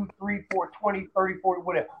 1, 2, 3, 4, 20, 30, 40,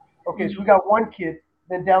 whatever. Okay, so we got one kid.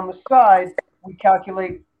 Then down the side, we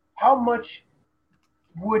calculate how much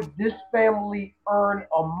would this family earn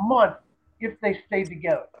a month if they stayed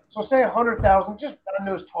together. So say 100,000. Just I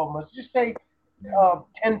know it's 12 months. Just say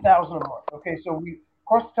 10,000 a month. Okay, so we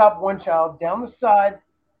across the top one child, down the side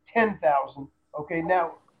 10,000. Okay,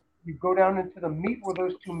 now you go down into the meat where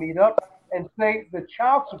those two meet up, and say the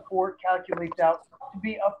child support calculates out to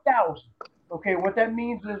be 1,000. Okay, what that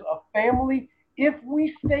means is a family, if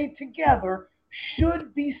we stay together,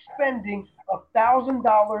 should be spending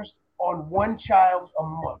 $1,000 on one child a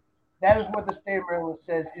month. That is what the state of Maryland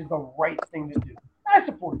says is the right thing to do. I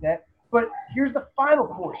support that. But here's the final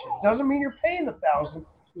portion. Doesn't mean you're paying 1,000,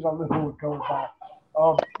 because I'm the one going by.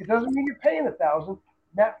 It doesn't mean you're paying 1,000.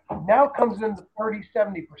 Now comes in the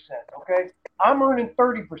 30-70%. Okay, I'm earning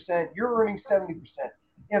 30%. You're earning 70%.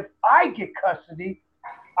 If I get custody,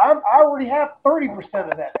 I already have 30%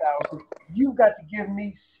 of that 1,000. You've got to give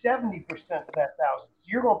me 70% of that 1,000. So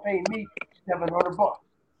you're gonna pay me $700.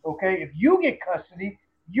 Okay, if you get custody,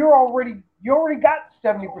 you already got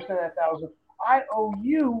 70% of that 1,000. I owe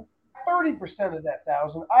you 30% of that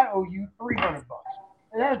 1,000. I owe you $300.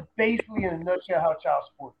 And that's basically in a nutshell how child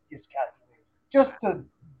support gets calculated. Just to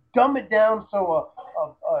dumb it down so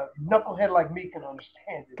a knucklehead like me can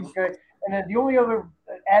understand it. Okay, and then the only other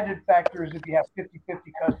added factor is if you have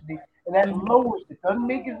 50-50 custody, and that Mm-hmm. lowers it. Doesn't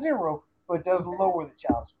make it zero, but it does lower the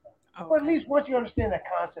child support. But at Okay. least once you understand that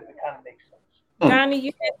concept, it kind of makes sense. Donnie,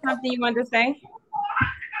 you had something you wanted to say?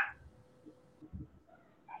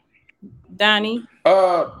 Donnie.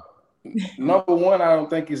 Uh, Number one, I don't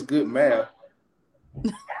think it's good math.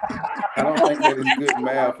 I don't think that it's good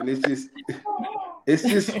math, and it's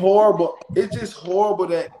just horrible. It's just horrible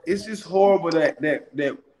that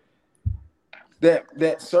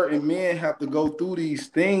certain men have to go through these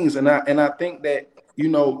things, and I think that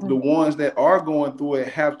the ones that are going through it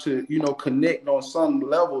have to connect on some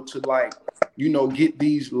level to, like, get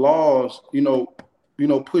these laws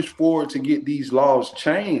push forward to get these laws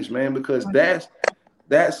changed, man, because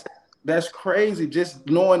that's crazy. Just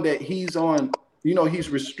knowing that he's on, he's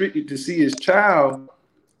restricted to see his child,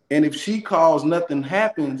 and if she calls, nothing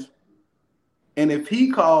happens. And if he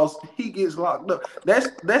calls, he gets locked up. That's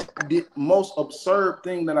the most absurd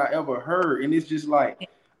thing that I ever heard. And it's just like,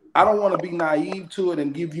 I don't want to be naive to it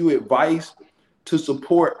and give you advice to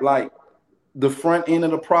support like the front end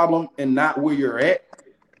of the problem and not where you're at.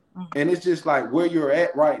 And it's just like where you're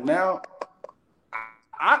at right now.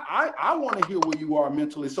 I want to hear where you are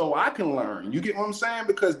mentally so I can learn. You get what I'm saying?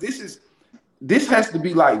 Because this has to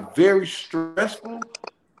be like very stressful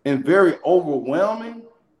and very overwhelming,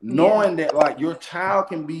 knowing that like your child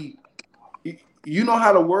can be,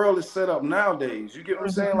 how the world is set up nowadays. You get what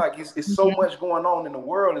I'm saying? Like it's so much going on in the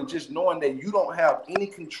world, and just knowing that you don't have any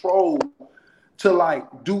control to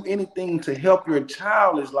like do anything to help your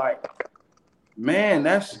child is like, man,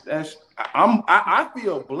 I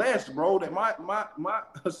feel blessed, bro, that my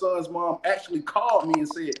son's mom actually called me and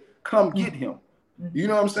said, come get him. You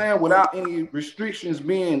know what I'm saying? Without any restrictions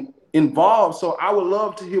being involved. So I would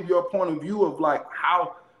love to hear your point of view of like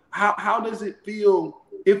how does it feel,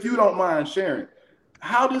 if you don't mind sharing,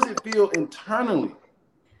 how does it feel internally?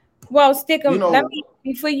 Well, Stickem,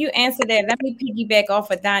 before you answer that, let me piggyback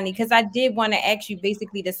off of Donnie, because I did want to ask you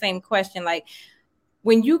basically the same question. Like,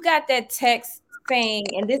 when you got that text saying,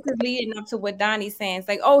 and this is leading up to what Donnie's saying, it's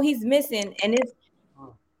like, oh, he's missing, and it's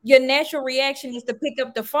your natural reaction is to pick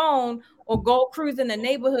up the phone or go cruising the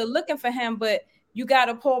neighborhood looking for him, but you got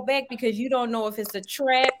to pull back because you don't know if it's a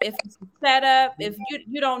trap, if it's a setup, if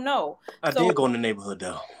you don't know. I did go in the neighborhood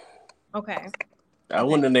though. Okay. I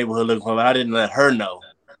went in the neighborhood looking for her. I didn't let her know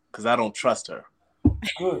because I don't trust her.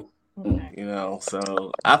 Good.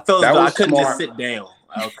 So I felt as though I couldn't just sit down.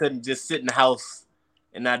 I couldn't just sit in the house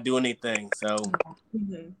and not do anything. So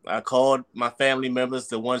I called my family members,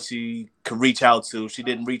 the ones she could reach out to. She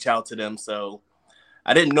didn't reach out to them, so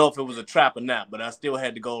I didn't know if it was a trap or not, but I still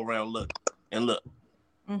had to go around look.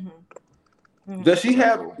 Does she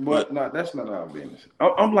have, but no, that's not our business.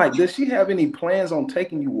 I'm like, does she have any plans on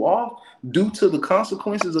taking you off due to the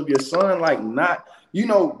consequences of your son, like not,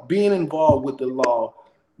 being involved with the law,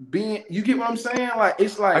 you get what I'm saying? Like,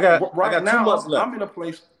 it's like I got now 2 months left. I'm in a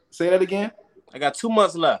place, say that again. I got 2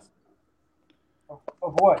 months left.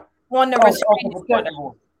 Of what? On the restraining order.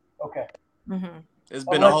 Okay. It's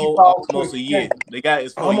been almost a year. They got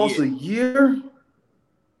it's for almost a year.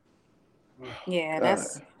 Yeah,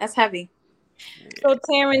 that's heavy. So,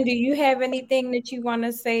 Tarin, do you have anything that you want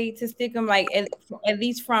to say to Stickem, like at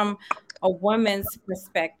least from a woman's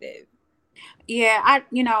perspective? Yeah,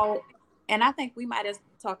 and I think we might have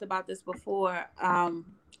talked about this before.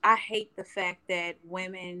 I hate the fact that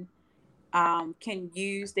women can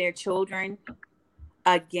use their children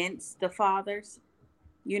against the fathers,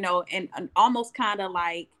 and almost kind of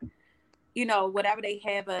like, whatever they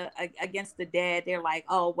have against the dad, they're like,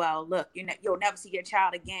 oh, well, look, you'll never see your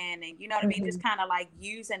child again. And you know what I mean? Just kind of like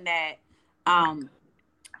using that.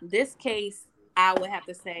 This case, I would have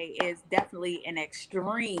to say, is definitely an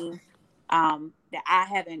extreme that I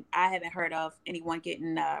haven't heard of anyone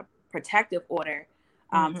getting a protective order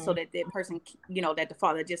so that the person, that the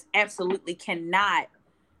father just absolutely cannot,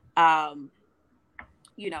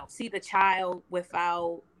 see the child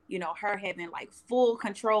without, her having like full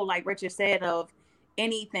control, like Richard said, of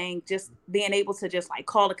anything, just being able to just like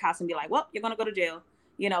call the cops and be like, well, you're going to go to jail.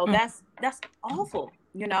 That's awful,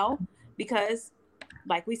 because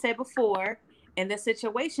like we said before, in this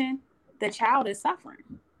situation, the child is suffering.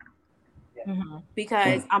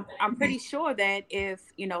 Because I'm pretty sure that if,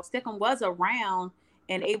 Stickem was around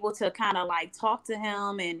and able to kind of like talk to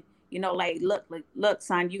him and, like, look,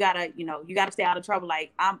 son, you gotta stay out of trouble.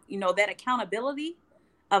 Like, that accountability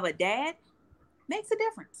of a dad makes a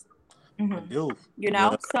difference.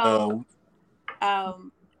 So,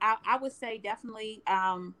 I would say definitely,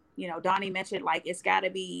 Donnie mentioned, like, it's got to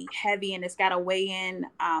be heavy and it's got to weigh in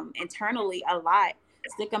internally a lot.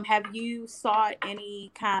 Stickem, have you sought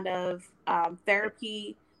any kind of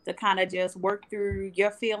therapy to kind of just work through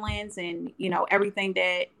your feelings and, everything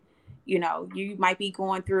that, you might be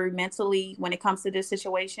going through mentally when it comes to this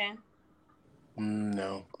situation?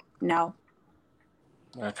 No.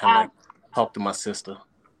 I kind of talk to my sister.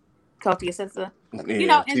 Talk to your sister?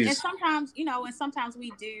 Yeah, and sometimes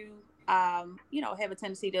we do, have a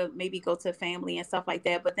tendency to maybe go to family and stuff like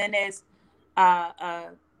that. But then there's a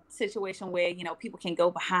situation where, people can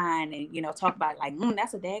go behind and, talk about like,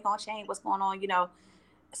 that's a daggone shame. What's going on?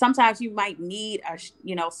 Sometimes you might need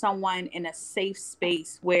someone in a safe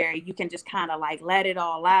space where you can just kind of like let it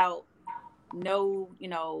all out. No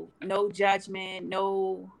judgment,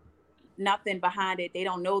 no nothing behind it. They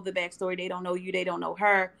don't know the backstory. They don't know you. They don't know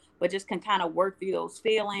her, but just can kind of work through those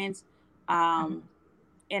feelings in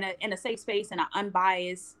a safe space, in an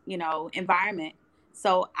unbiased, environment.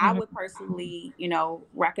 So I would personally,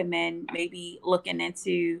 recommend maybe looking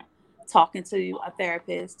into talking to a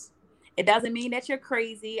therapist. It doesn't mean that you're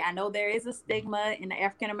crazy. I know there is a stigma in the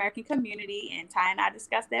African American community, and Ty and I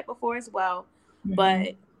discussed that before as well.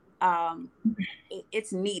 But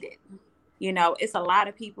it's needed. It's a lot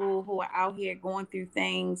of people who are out here going through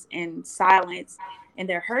things in silence, and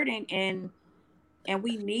they're hurting, and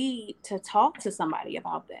we need to talk to somebody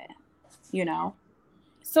about that.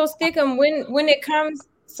 So Stickum, when it comes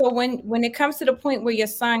to the point where your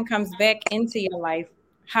son comes back into your life,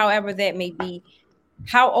 however that may be,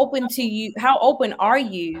 how open are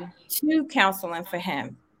you to counseling for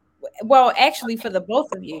him? Well, actually for the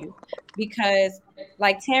both of you, because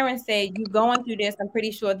like Tarin said, you going through this, I'm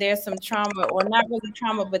pretty sure there's some trauma, or not really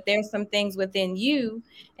trauma, but there's some things within you.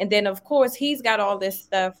 And then of course he's got all this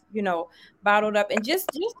stuff, bottled up. And just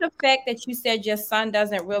the fact that you said your son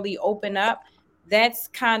doesn't really open up, that's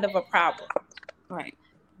kind of a problem. Right.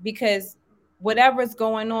 Because whatever's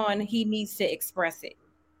going on, he needs to express it.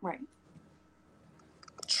 Right.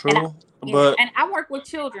 True, And but I work with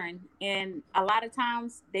children, and a lot of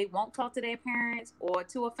times they won't talk to their parents or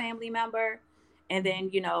to a family member. And then,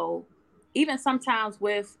 even sometimes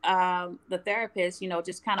with the therapist,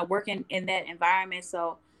 just kind of working in that environment.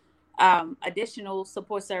 So additional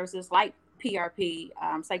support services like PRP,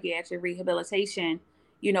 psychiatric rehabilitation,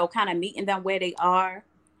 kind of meeting them where they are.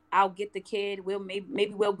 I'll get the kid.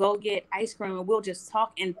 Maybe we'll go get ice cream, and we'll just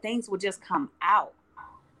talk, and things will just come out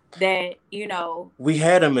that we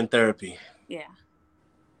had him in therapy. Yeah.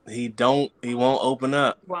 He won't open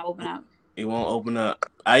up. He won't open up.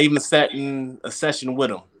 I even sat in a session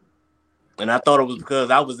with him, and I thought it was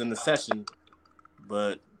because I was in the session,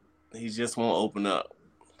 but he just won't open up.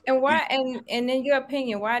 And why? And in your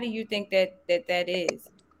opinion, why do you think that is?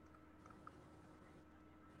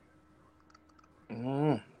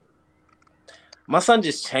 My son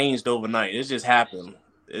just changed overnight. It just happened.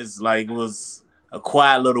 It's like it was a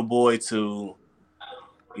quiet little boy to,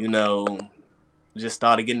 just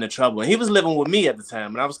started getting in trouble. And he was living with me at the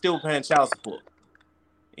time, and I was still paying child support.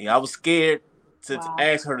 I was scared to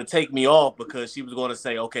ask her to take me off because she was going to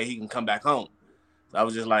say, okay, he can come back home. So I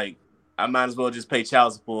was just like, I might as well just pay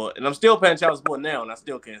child support. And I'm still paying child support now, and I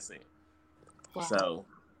still can't see it. Wow. So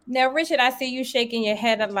now, Richard, I see you shaking your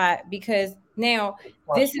head a lot because now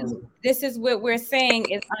this is what we're saying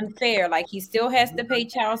is unfair. Like he still has to pay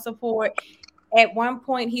child support. At one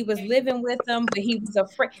point, he was living with them, but he was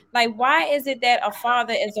afraid. Like, why is it that a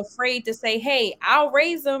father is afraid to say, "Hey, I'll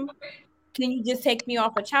raise them. Can you just take me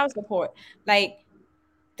off of child support?" Like,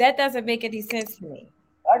 that doesn't make any sense to me.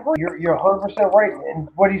 I agree. You're 100% right, and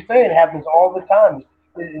what he's saying happens all the time.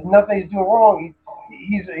 It's nothing he's doing wrong.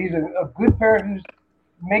 He's a good parent who's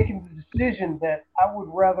making the decision that I would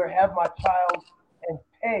rather have my child and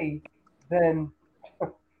pay than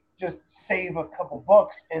just save a couple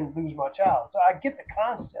bucks and lose my child. So I get the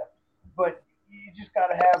concept, but you just got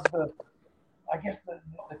to have I guess the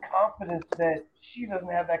confidence that she doesn't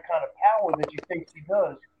have that kind of power that you think she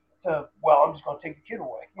does. Well, I'm just going to take the kid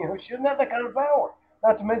away. She doesn't have that kind of power.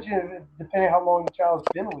 Not to mention, depending how long the child's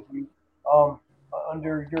been with you,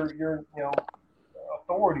 under your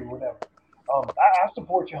authority or whatever. I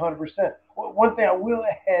support you 100%. One thing I will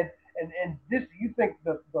add, and this you think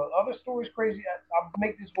the other story is crazy. I'll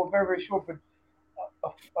make this one very very short, but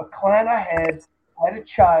a client I had a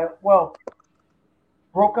child. Well,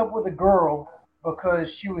 broke up with a girl because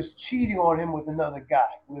she was cheating on him with another guy,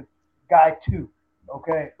 with guy two.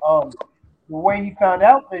 Okay. The way he found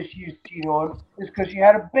out that she was cheating on him is because she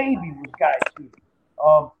had a baby with guy two.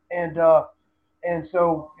 Um, and uh, and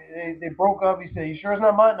so they broke up. He said, "You sure it's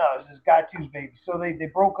not mine?" No, it's this guy two's baby. So they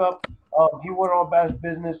broke up. He went on about his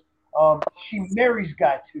business. She marries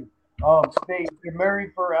guy two. They're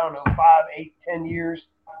married for I don't know 5, 8, 10 years.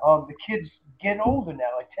 The kid's getting older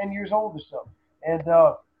now, like 10 years old or so. And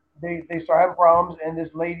they start having problems. And this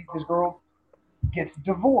girl gets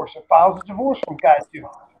divorced or files a divorce from guy two.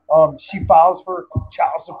 She files for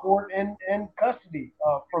child support and custody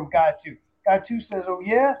from guy two. Guy two says, "Oh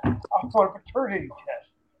yeah, I want a paternity test."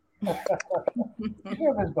 You see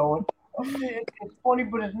where this is going? It's funny,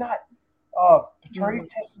 but it's not. Paternity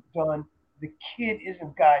test is done. The kid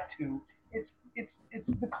isn't guy two. It's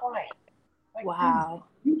the client. Like, wow.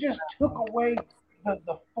 Dude, you just took away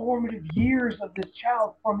the formative years of this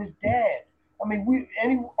child from his dad. I mean,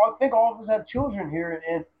 I think all of us have children here,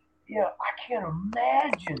 and I can't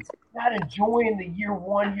imagine not enjoying the year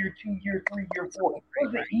 1, year 2, year 3, year 4.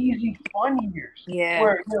 Those are easy, fun years Yeah.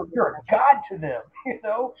 where you're a god to them,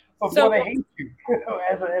 before So they hate you,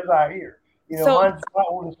 as I hear. so My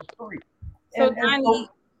oldest is 3, so and so Donnie,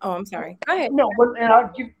 oh, I'm sorry. Go ahead. no, but and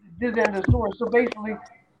I'll give this end of the story. So basically,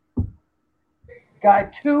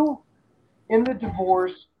 guy 2 in the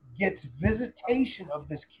divorce gets visitation of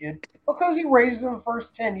this kid because he raised him the first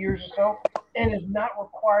 10 years or so and is not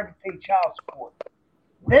required to pay child support.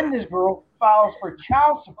 Then this girl files for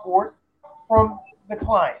child support from the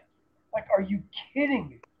client. Like, are you kidding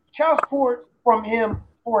me? Child support from him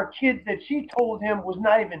for a kid that she told him was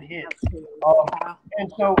not even his. Um, Wow.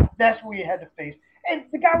 and so that's what he had to face. And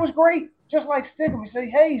the guy was great, just like Stickem. He said,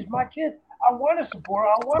 "Hey, he's my kid. I want to support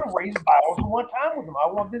him. I want to raise him, but I also want time with him.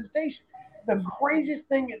 I want visitation." The craziest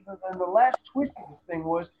thing, and the last twist of this thing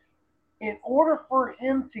was, in order for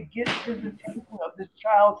him to get visitation of this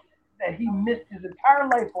child that he missed his entire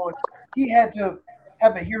life on, he had to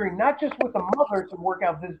have a hearing not just with the mother to work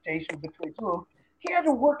out visitation between two of them, he had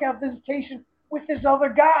to work out visitation with this other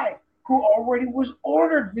guy who already was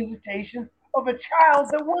ordered visitation of a child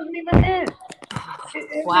that wasn't even his.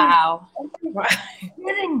 It was, Wow. are you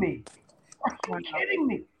kidding me? Are you Wow. kidding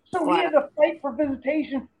me? So he Wow. had to fight for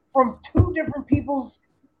visitation from two different people's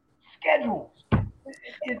schedules.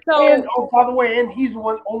 And So oh, by the way, and he's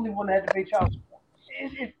the only one that had to pay child support.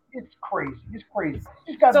 It's crazy. It's crazy.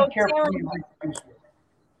 You just gotta so be careful who Taryn, you reproduce with.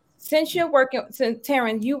 since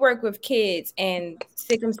Taryn, you work with kids, and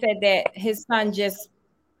Sickum said that his son just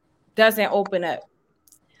doesn't open up.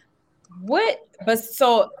 But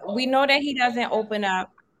so we know that he doesn't open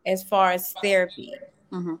up as far as therapy.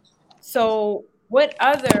 Mm-hmm. So what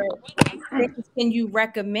other things can you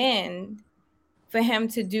recommend for him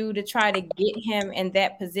to do to try to get him in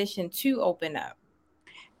that position to open up?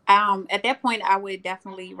 At that point, I would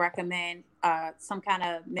definitely recommend some kind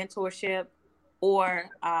of mentorship or,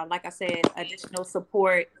 like I said, additional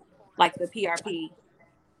support, like the PRP,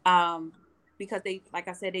 because they, like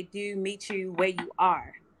I said, they do meet you where you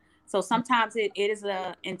are. So sometimes it is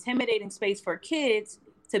a intimidating space for kids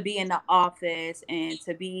to be in the office and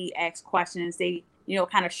to be asked questions. They,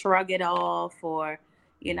 kind of shrug it off, or,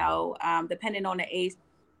 depending on the age,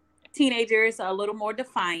 teenagers are a little more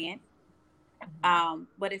defiant.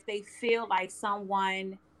 But if they feel like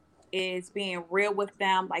someone is being real with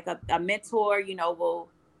them, like a mentor, will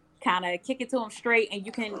kind of kick it to them straight, and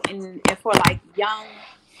you can, and for like young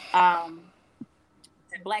um,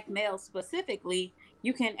 black males specifically,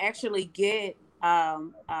 you can actually get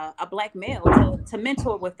a black male to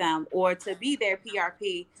mentor with them or to be their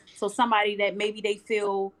PRP. So somebody that maybe they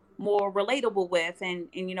feel more relatable with, and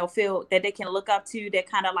feel that they can look up to, that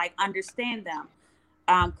kind of like understand them.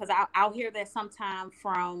 Because I'll hear that sometime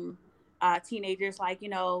from teenagers, like,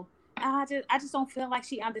 I just don't feel like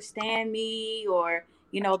she understand me, or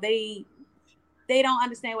they don't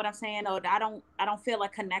understand what I'm saying, or I don't feel a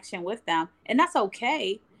connection with them, and that's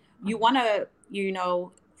okay. You want to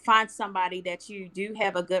find somebody that you do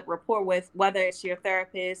have a good rapport with, whether it's your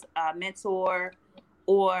therapist, mentor,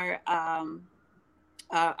 or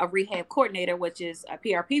a rehab coordinator, which is a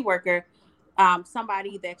PRP worker,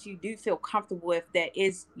 somebody that you do feel comfortable with, that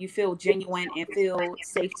is, you feel genuine and feel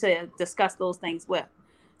safe to discuss those things with.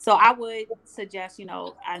 So I would suggest, I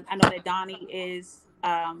know that Donnie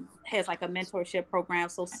has like a mentorship program,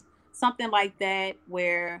 so something like that,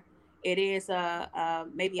 where it is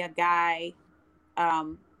maybe a guy,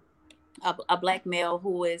 um, a black male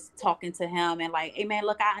who is talking to him and like, hey man,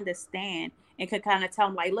 look, I understand, and could kind of tell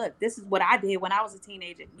him like, look, this is what I did when I was a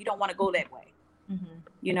teenager. You don't want to go that way,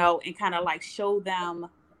 and kind of like show them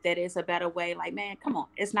that it's a better way. Like, man, come on,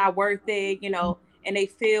 it's not worth it, and they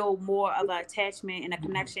feel more of an attachment and a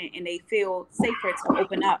connection, and they feel safer to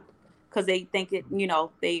open up because they think it,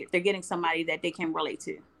 they're getting somebody that they can relate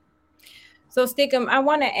to. So Stickum, I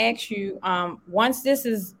want to ask you, once this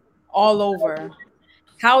is all over,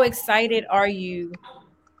 how excited are you?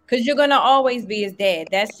 Because you're gonna always be his dad.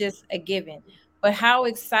 That's just a given. But how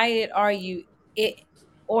excited are you,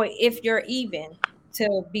 or if you're even,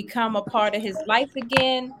 to become a part of his life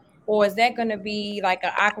again? Or is that gonna be like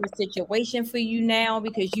an awkward situation for you now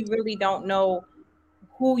because you really don't know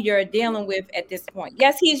who you're dealing with at this point?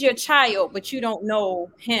 Yes, he's your child, but you don't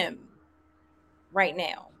know him right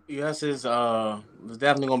now. Yes, it's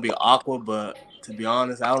definitely gonna be awkward, but to be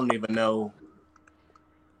honest, I don't even know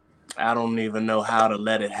how to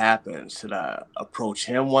let it happen. Should I approach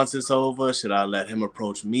him once it's over? Should I let him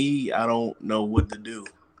approach me? I don't know what to do.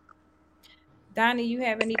 Donnie, you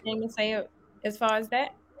have anything to say as far as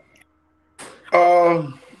that?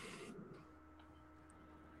 Um,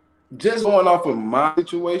 just going off of my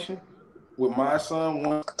situation, with my son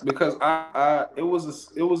once, because it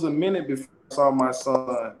was a minute before I saw my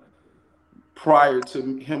son prior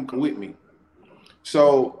to him with me.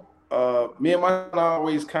 So me and my son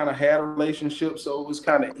always kind of had a relationship, so it was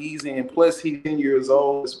kind of easy. And plus, he's 10 years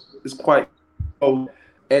old. It's quite,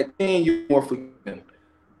 at 10 you're more forgiving.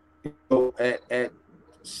 At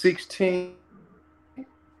 16.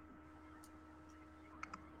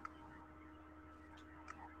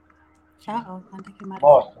 Uh-oh, I think he might have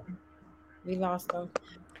Lost him. We lost him.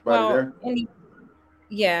 Right Well, there.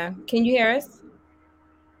 yeah. Can you hear us?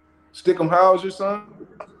 Stickem, how old is your son?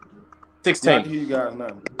 16. Yeah, I can hear you guys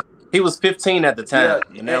now. He was 15 at the time, Yeah,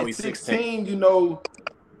 but now at he's 16,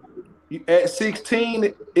 at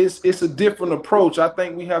 16, it's a different approach. I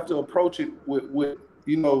think we have to approach it with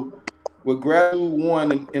gratitude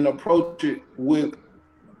one, and approach it with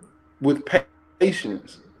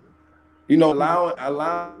patience.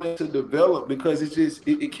 Allowing it to develop, because it's just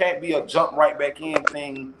it can't be a jump right back in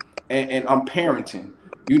thing. And I'm parenting.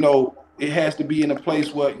 It has to be in a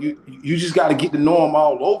place where you just got to get to know him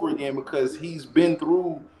all over again, because he's been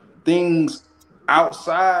through things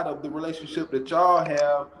outside of the relationship that y'all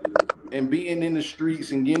have, and being in the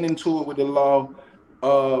streets and getting into it with the law.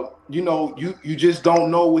 You just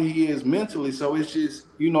don't know where he is mentally. So it's just,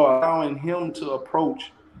 allowing him to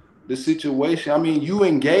approach the situation. I mean, you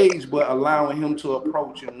engage, but allowing him to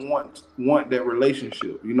approach and want that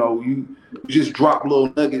relationship. You just drop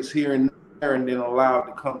little nuggets here and there, and then allow it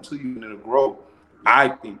to come to you and it'll grow. I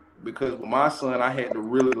think, because with my son, I had to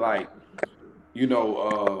really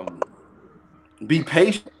be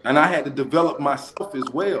patient, and I had to develop myself as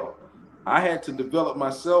well. I had to develop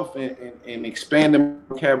myself and expand the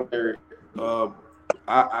vocabulary.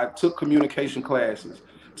 I took communication classes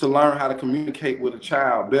to learn how to communicate with a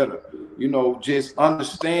child better. Just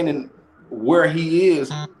understanding where he is,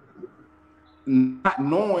 not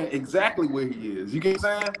knowing exactly where he is. You get what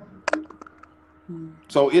I'm saying?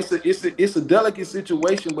 So it's a delicate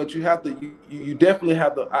situation, but you have to you definitely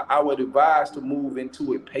have to. I would advise to move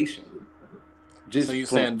into it patiently. Just So you're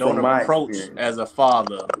saying don't from my approach experience. as a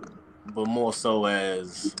father, but more so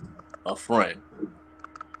as a friend.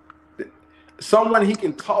 Someone he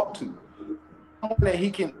can talk to, someone that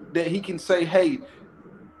he can say, hey,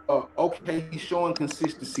 okay, he's showing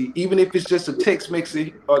consistency, even if it's just a text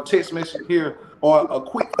message here, or a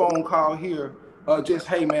quick phone call here, just,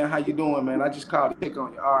 hey man, how you doing, man? I just called to check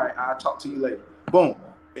on you. All right, I'll talk to you later. Boom.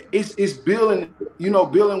 It's building,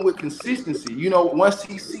 building with consistency. Once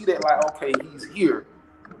he see that, like, okay, he's here.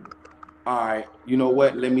 All right, you know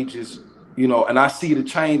what? Let me just, and I see the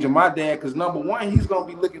change in my dad, because number one, he's gonna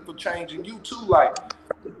be looking for change in you too. Like,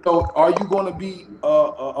 are you going to be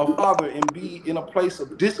a father and be in a place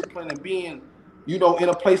of discipline, and being, in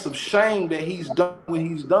a place of shame that he's done what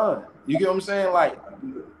he's done? You get what I'm saying? Like,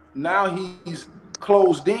 now he's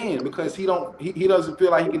closed in because he doesn't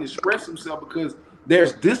feel like he can express himself, because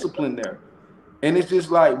there's discipline there. And it's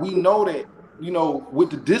just like, we know that,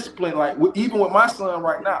 with the discipline, like even with my son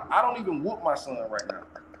right now, I don't even whoop my son right now.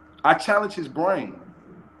 I challenge his brain.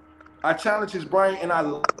 And I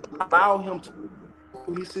allow him to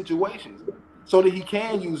his situations so that he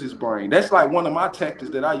can use his brain. That's like one of my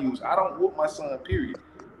tactics that I use. I don't whoop my son, period.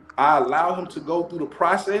 I allow him to go through the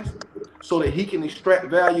process so that he can extract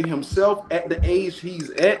value himself at the age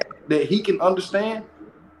he's at, that he can understand,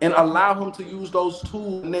 and allow him to use those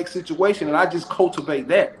tools in the next situation. And I just cultivate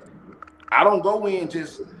that. I don't go in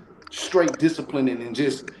just straight disciplining and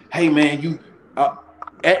just, hey man, you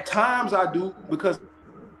at times I do, because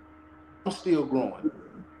I'm still growing.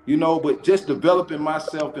 But just developing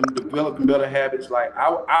myself and developing better habits. Like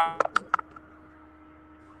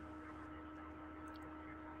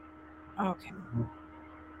Okay.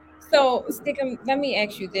 So, Stickem, let me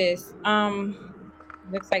ask you this.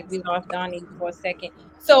 Looks like we lost Donnie for a second.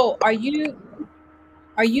 So, are you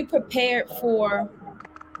prepared for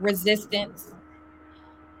resistance?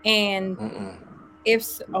 And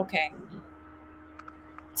okay,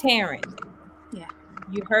 Tarin. Yeah.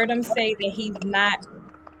 You heard him say that he's not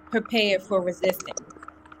prepared for resistance.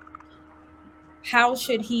 How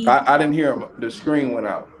should he? I didn't hear him. The screen went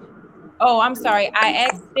out. Oh, I'm sorry. I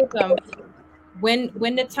asked Stickem,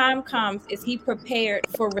 when the time comes, is he prepared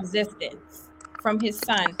for resistance from his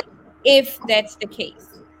son? If that's the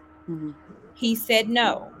case, he said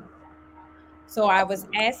no. So I was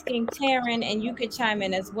asking Tarin, and you could chime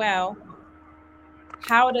in as well.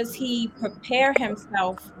 How does he prepare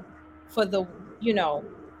himself for the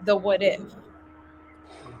what if?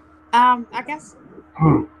 I guess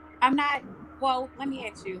I'm not. Well, let me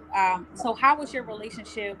ask you. So how was your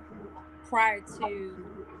relationship prior to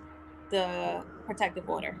the protective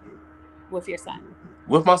order with your son?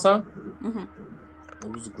 With my son? Mm-hmm.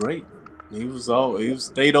 It was great. He was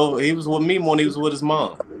stayed over. He was with me more than he was with his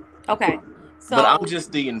mom. Okay. But So I'm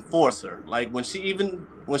just the enforcer. Like when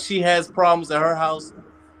she has problems at her house,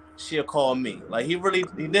 she'll call me. Like he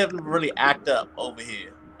never really act up over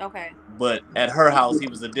here. okay. But at her house, he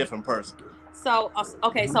was a different person. So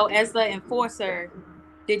okay. So as the enforcer,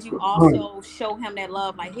 did you also show him that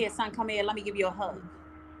love? Like, here, son, come here. Let me give you a hug.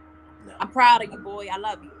 No. I'm proud of you, boy. I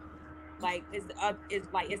love you. Like, is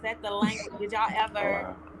that the language? Did y'all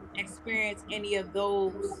ever experience any of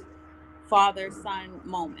those father son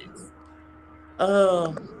moments?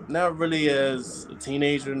 Not really as a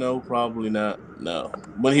teenager. No, probably not. No,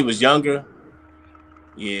 when he was younger,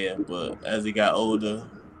 yeah. But as he got older,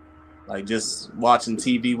 like just watching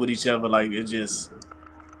TV with each other, like it just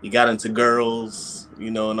he got into girls,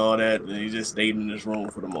 and all that, and he just stayed in his room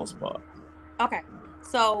for the most part. Okay.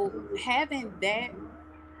 So having that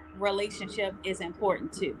relationship is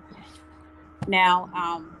important too.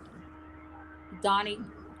 Now, Donnie,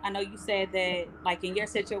 I know you said that like in your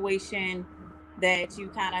situation that you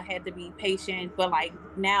kind of had to be patient, but like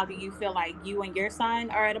now do you feel like you and your son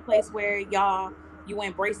are at a place where you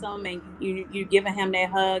embrace him and you giving him that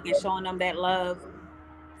hug and showing them that love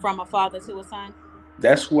from a father to a son?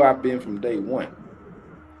 That's who I've been from day one.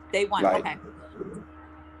 Day one. Like, Okay.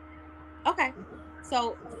 Okay.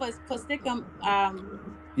 So for Stickem,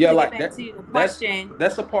 yeah, to like get back that. to the question,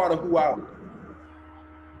 That's a part of who I.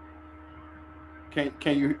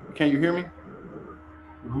 Can you hear me?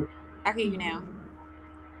 I hear you now.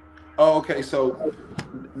 Oh, okay. So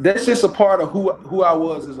that's just a part of who I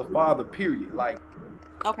was as a father. Period. Like,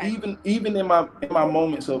 okay, even in my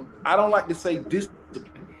moments of, I don't like to say discipline,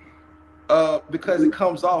 because it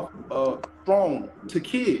comes off strong to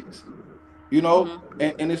kids,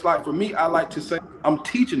 and it's like, for me, I like to say I'm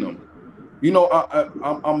teaching them.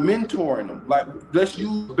 I'm mentoring them. Like, let's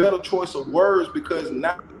use a better choice of words, because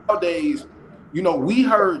nowadays, we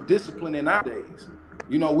heard discipline in our days.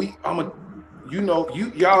 Y'all know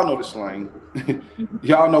the slang.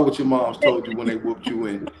 Y'all know what your moms told you when they whooped you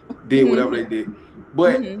and did whatever they did.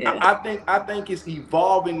 But I think it's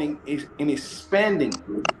evolving and expanding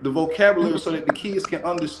the vocabulary so that the kids can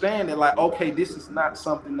understand that, like, okay, this is not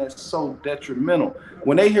something that's so detrimental.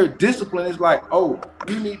 When they hear discipline, it's like, oh,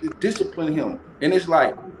 you need to discipline him. And it's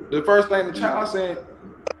like, the first thing the child saying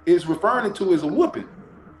is referring to is a whooping.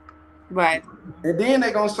 Right. And then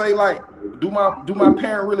they're gonna say, like, do my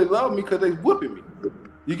parent really love me because they whooping me?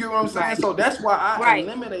 You get what I'm saying? Right. So that's why I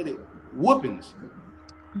eliminated whoopings.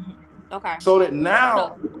 Okay. So that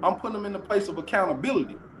now I'm putting them in the place of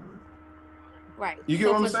accountability. Right. You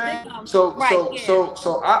get what I'm saying? So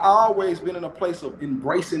I always been in a place of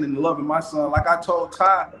embracing and loving my son. Like I told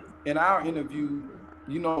Ty in our interview,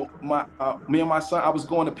 me and my son, I was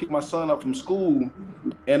going to pick my son up from school,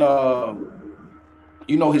 and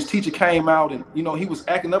his teacher came out, and he was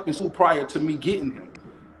acting up in school prior to me getting him.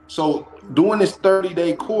 So doing this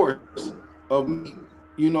 30-day course of me,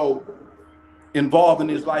 involved in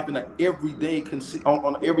his life in an everyday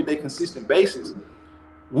on an everyday consistent basis,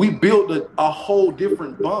 we built a whole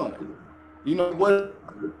different bond. It wasn't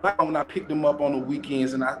like when I picked him up on the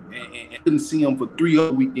weekends and I couldn't see him for 3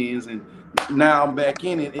 other weekends, and now I'm back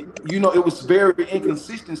in it. It was very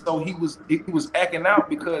inconsistent. So he was acting out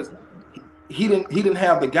because he didn't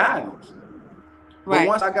have the guidance. Right. But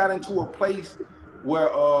once I got into a place where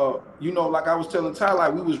like I was telling Ty,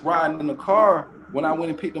 like, we was riding in the car when I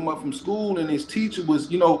went and picked him up from school, and his teacher was,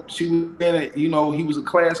 she was in it, he was a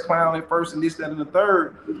class clown at first, and this, that, and the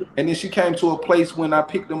third. And then she came to a place when I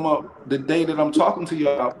picked him up the day that I'm talking to you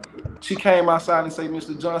about. She came outside and said,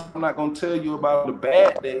 Mr. Johnson, I'm not going to tell you about the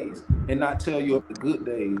bad days and not tell you about the good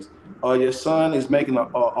days. Your son is making an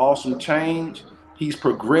awesome change. He's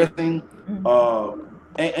progressing. We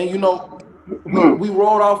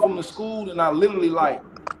rolled off from the school, and I literally,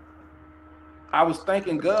 I was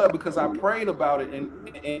thanking God because I prayed about it, and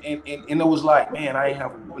it was like, man, I ain't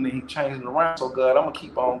have a woman, and he changing around. So God, I'm gonna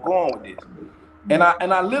keep on going with this. And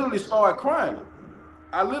I literally started crying.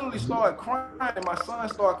 And my son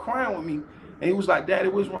started crying with me, and he was like, Daddy,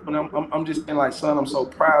 what's wrong? And I'm just saying, like, son, I'm so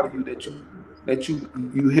proud of you that you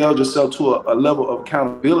held yourself to a level of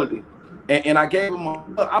accountability. And I gave him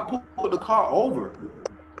I pulled the car over.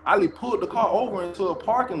 I pulled the car over into a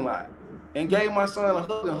parking lot and gave my son a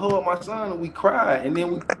hug and hugged my son, and we cried. And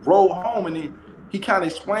then we rode home, and then he kind of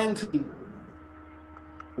explained to me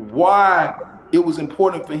why it was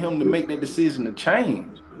important for him to make that decision to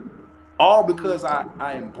change. All because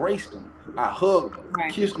I embraced him. I hugged him,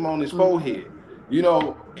 kissed him on his forehead.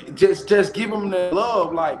 Just give him the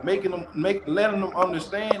love, like letting them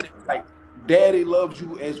understand that, like, daddy loves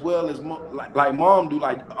you as well as like mom do.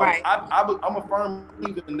 Like Right. I'm a firm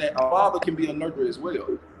believer in that a father can be a nurturer as well.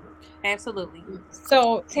 Absolutely.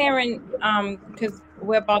 So, Tarin, because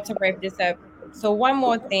we're about to wrap this up. So, one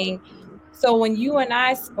more thing. So, when you and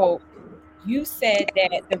I spoke, you said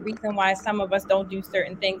that the reason why some of us don't do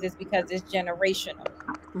certain things is because it's generational.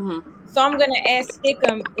 Mm-hmm. So, I'm going to ask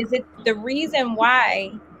Stickem, is it the reason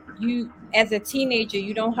why you, as a teenager,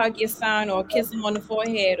 you don't hug your son or kiss him on the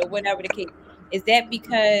forehead or whatever the case? Is that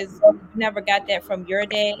because you never got that from your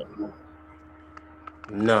dad?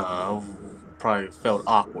 Nah, I probably felt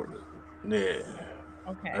awkward. Yeah,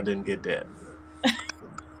 I Okay. didn't get that.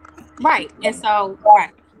 Right. And so,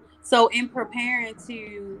 right. So, in preparing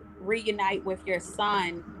to reunite with your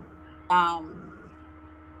son, um,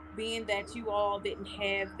 being that you all didn't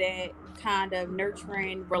have that kind of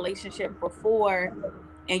nurturing relationship before,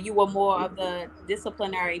 and you were more of the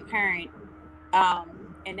disciplinary parent,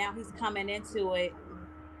 and now he's coming into it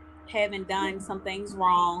having done some things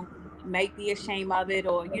wrong, might be ashamed of it,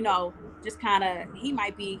 or just kind of he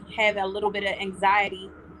might be having a little bit of anxiety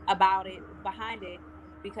about it behind it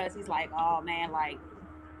because he's like, oh man, like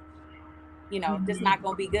this Mm-hmm. not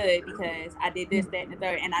gonna be good because I did this, that, and the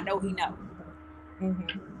third, and I know he know,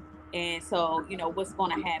 Mm-hmm. and so what's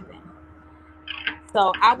gonna happen.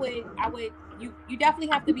 So I would you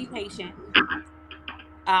definitely have to be patient,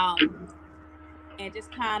 um, and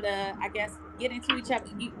just kind of I guess get into each other.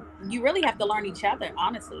 You really have to learn each other,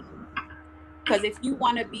 honestly. Because if you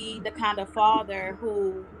want to be the kind of father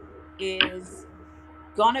who is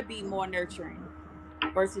gonna be more nurturing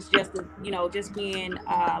versus just just being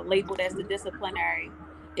labeled as the disciplinary,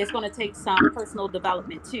 it's going to take some personal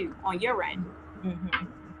development too on your end,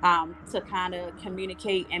 Mm-hmm. to kind of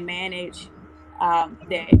communicate and manage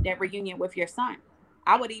that reunion with your son.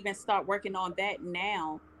 I would even start working on that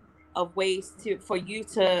now, of ways to for you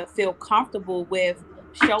to feel comfortable with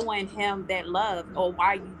showing him that love, or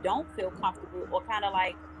why you don't feel comfortable, or kind of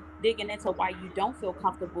like digging into why you don't feel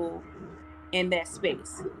comfortable in that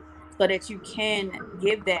space, so that you can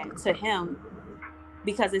give that to him,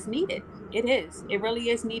 because it's needed. It is. It really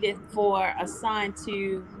is needed for a son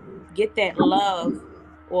to get that love,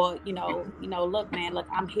 or look, man, look,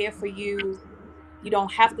 I'm here for you. You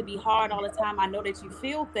don't have to be hard all the time. I know that you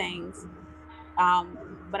feel things,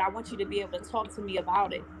 but I want you to be able to talk to me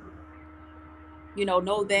about it.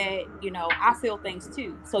 Know that I feel things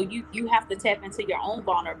too. So you have to tap into your own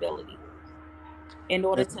vulnerability in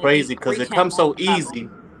order It's to crazy because reach it him comes on so the level. easy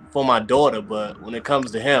for my daughter, but when it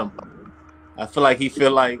comes to him, I feel like he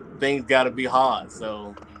feel like things got to be hard.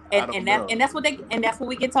 So I and don't and that know. and that's what they and that's what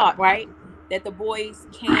we get taught, right? That the boys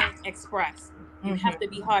can't express. You have to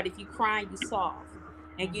Mm-hmm. be hard. If you cry, you soft.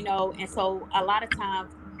 And and so a lot of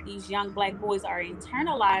times these young black boys are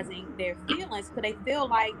internalizing their feelings because they feel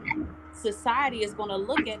like society is going to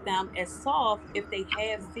look at them as soft if they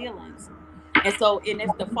have feelings. And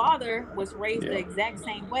if the father was raised the Yeah. exact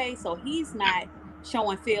same way, so he's not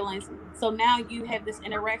showing feelings. So now you have this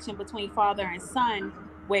interaction between father and son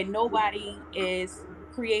where nobody is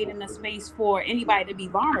creating a space for anybody to be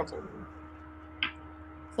vulnerable.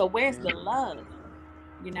 So where's the love,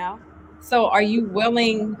 you know? So, are you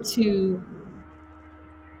willing to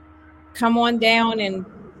come on down and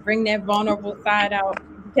bring that vulnerable side out?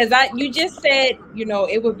 Because you just said,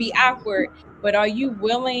 it would be awkward, but are you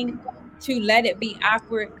willing to let it be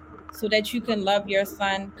awkward so that you can love your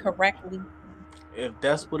son correctly? If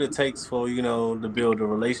that's what it takes for to build a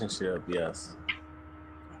relationship, yes.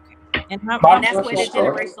 Okay. And how, My And how that's where That's a the personal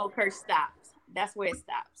start. opinion, generational curse stops. That's where it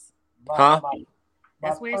stops. my Huh? my my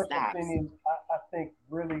That's where it personal stops. opinion, I think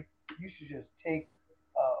really you should just take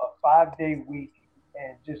a 5 day week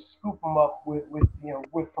and just scoop them up with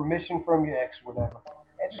permission from your ex, whatever,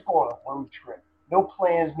 and just go on a road trip. No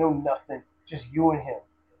plans, no nothing, just you and him.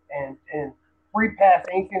 And free pass,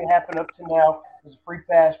 anything that happened up to now is a free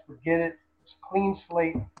pass. Forget it. It's a clean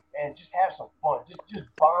slate, and just have some fun. Just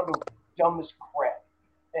bond over the dumbest crap.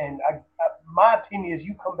 And my opinion is,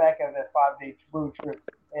 you come back out of that 5 day road trip,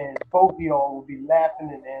 and both of y'all will be laughing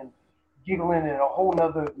and giggling in a whole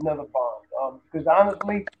another bond. Because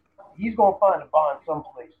honestly, he's gonna find a bond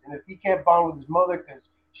someplace, and if he can't bond with his mother because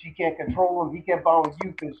she can't control him, he can't bond with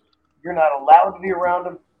you because you're not allowed to be around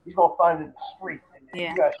him. He's gonna find it in the street, and you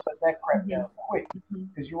Yeah. gotta shut that crap Mhm. down quick Mhm.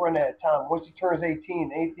 because you run out of time. Once he turns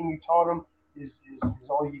 18, anything you taught him is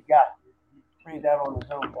all you got. He's Right. out on his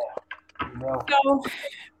own now. You know. So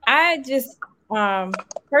I just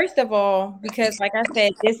first of all, because like I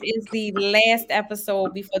said, this is the last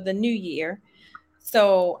episode before the new year.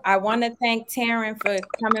 So I want to thank Tarin for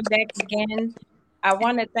coming back again. I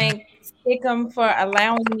want to thank Stickem for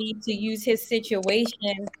allowing me to use his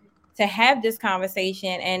situation to to have this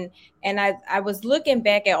conversation. And I was looking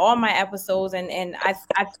back at all my episodes, and I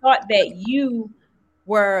thought that you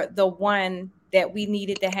were the one that we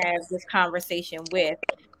needed to have this conversation with,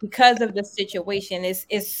 because of the situation.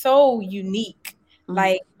 Is so unique.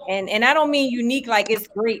 Like, and I don't mean unique like it's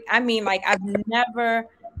great. I mean, like, I've never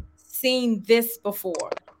seen this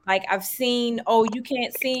before. Like, I've seen, oh, you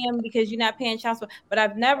can't see him because you're not paying child support, but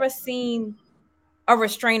I've never seen a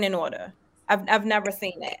restraining order. I've never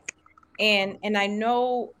seen that. And I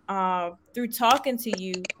know through talking to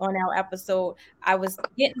you on our episode, I was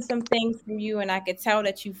getting some things from you, and I could tell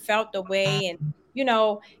that you felt the way, and you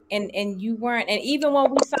know, and you weren't. And even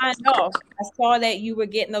when we signed off, I saw that you were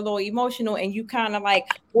getting a little emotional, and you kind of like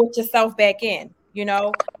brought yourself back in, you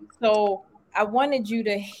know. So I wanted you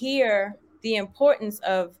to hear the importance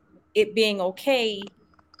of it being okay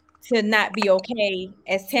to not be okay,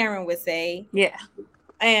 as Tarin would say. Yeah.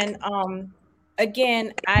 And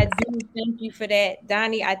again, I do thank you for that.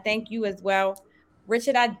 Donnie, I thank you as well.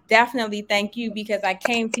 Richard, I definitely thank you because I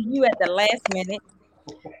came to you at the last minute.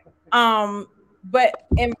 But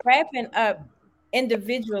in wrapping up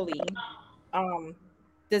individually, um,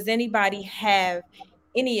 does anybody have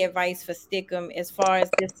any advice for Stickem as far as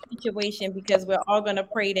this situation? Because we're all gonna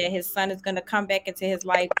pray that his son is gonna come back into his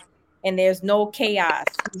life and there's no chaos.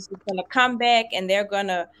 He's just gonna come back and they're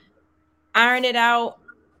gonna iron it out,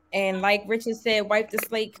 and like Richard said, wipe the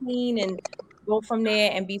slate clean and go from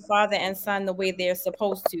there and be father and son the way they're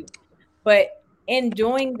supposed to. But in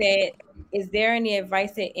doing that, is there any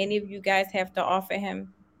advice that any of you guys have to offer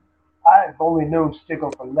him? I've only known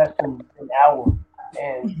Stickum for less than an hour,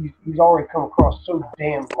 and he's already come across so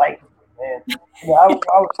damn likable, man. You know, I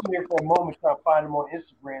was sitting here for a moment trying to find him on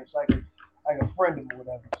Instagram so I could friend him or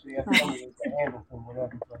whatever. So you have to tell me the handle him or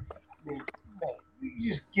whatever. But I mean, man,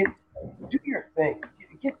 you just do your thing.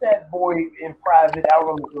 Get that boy in private, out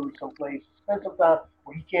on the road someplace. Spend some time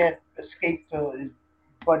where he can't escape to his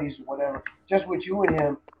buddies or whatever, just with you and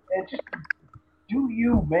him, and just do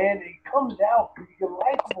you, man. It comes out. You're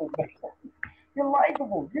likable, man. You're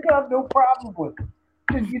likable. You're gonna have no problem with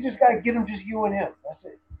it. You just gotta get him, just you and him. That's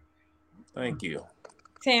it. Thank you.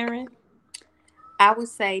 Taryn? I would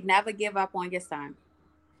say never give up on your son.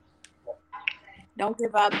 Don't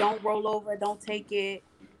give up. Don't roll over. Don't take it.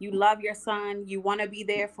 You love your son. You want to be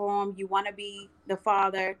there for him. You want to be the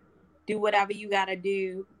father. Do whatever you got to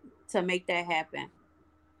do to make that happen.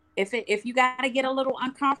 If you got to get a little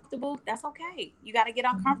uncomfortable, that's okay. You got to get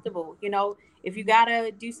uncomfortable. You know, if you got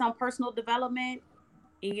to do some personal development,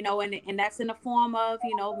 you know, and that's in the form of,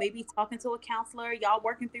 you know, maybe talking to a counselor, y'all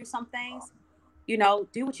working through some things, you know,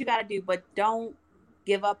 do what you got to do, but don't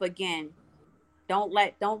give up again. Don't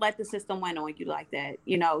let the system win on you like that.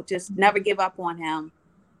 You know, just never give up on him.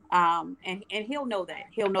 And he'll know that.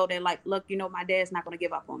 He'll know that, like, look, you know, my dad's not going to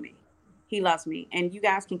give up on me. He loves me. And you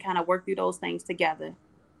guys can kind of work through those things together.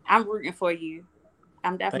 I'm rooting for you.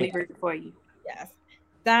 I'm definitely rooting for you. Yes.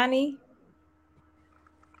 Donnie?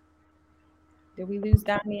 Did we lose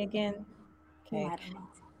Donnie again? Okay. I don't know.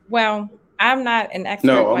 Well, I'm not an expert.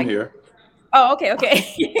 No, I'm here. Oh, okay.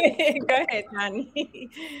 Go ahead, Donnie.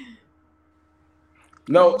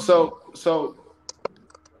 No, so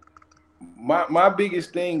my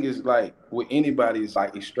biggest thing is, like, with anybody, is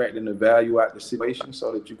like extracting the value out the situation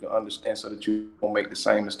so that you can understand, so that you don't make the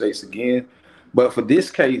same mistakes again. But for this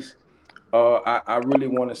case, I really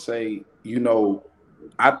want to say, you know,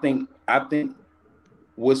 I think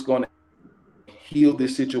what's going to heal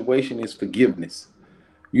this situation is forgiveness.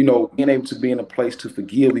 You know, being able to be in a place to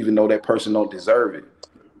forgive, even though that person don't deserve it.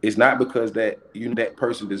 It's not because that that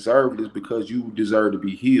person deserved it, it's because you deserve to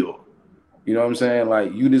be healed. You know what I'm saying?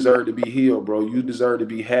 Like, you deserve to be healed, bro. You deserve to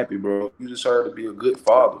be happy, bro. You deserve to be a good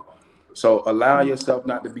father. So allow yourself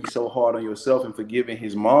not to be so hard on yourself, and forgiving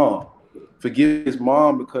his mom. Forgive his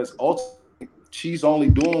mom, because ultimately she's only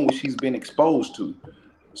doing what she's been exposed to.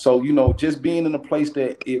 So, you know, just being in a place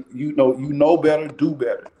that, if you know better, do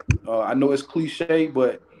better. I know it's cliche,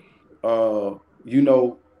 but you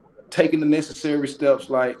know, taking the necessary steps,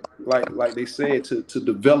 like they said, to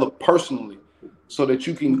develop personally, so that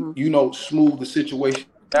you can, you know, smooth the situation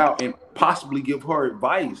out and possibly give her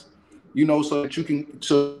advice, you know, so that you can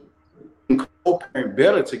co-parent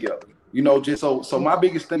better together. You know, just so my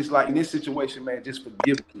biggest thing is, like, in this situation, man, just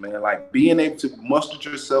forgive me, man. Like, being able to muster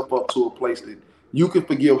yourself up to a place that you can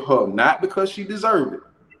forgive her, not because she deserved it,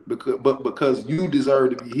 but because you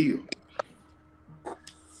deserve to be healed.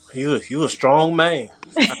 You a strong man.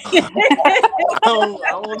 I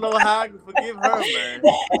don't know how I can forgive her, man.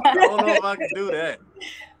 I don't know if I can do that.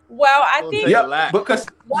 Well, I think because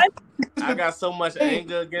I got so much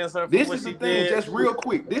anger against her for this what is she the thing. did. Just real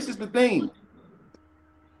quick, this is the thing.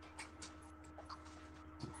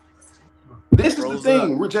 This is the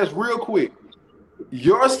thing, just real quick.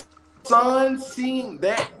 Your son seeing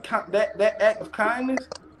that act of kindness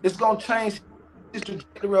is gonna change his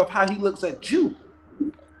trajectory of how he looks at you.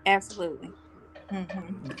 Absolutely.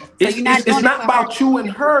 Mm-hmm. So you're not doing It's it not for about her. you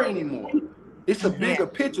and her anymore. It's a Mm-hmm. bigger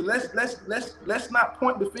picture. Let's not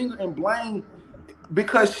point the finger and blame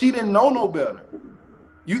because she didn't know no better.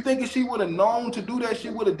 You think if she would have known to do that, she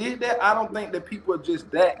would have did that? I don't think that people are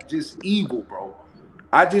just evil, bro.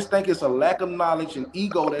 I just think it's a lack of knowledge and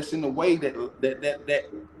ego that's in the way that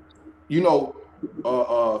you know uh,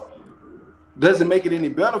 uh doesn't make it any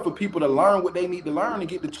better for people to learn what they need to learn and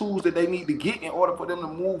get the tools that they need to get in order for them to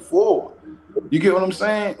move forward. You get what I'm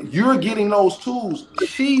saying? You're getting those tools.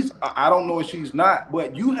 I don't know if she's not,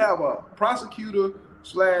 but you have a prosecutor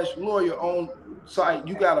 / lawyer on site.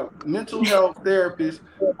 You got a mental health therapist.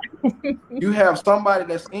 You have somebody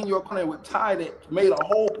that's in your corner with Ty that made a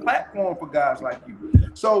whole platform for guys like you.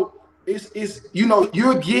 So it's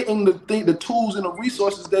you're getting the tools and the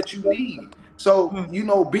resources that you need. So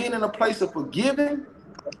being in a place of forgiving,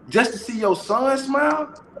 just to see your son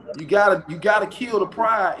smile, you gotta kill the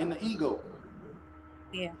pride and the ego.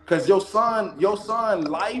 Yeah. Because your son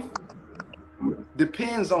life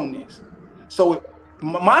depends on this. So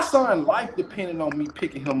my son life depended on me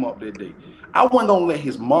picking him up that day. I wasn't gonna let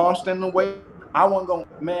his mom stand in the way. I wasn't gonna,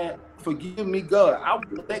 man, forgive me, God. I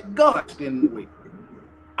wouldn't let God stand in the way.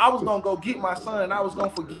 I was gonna go get my son and I was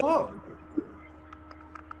gonna forgive her.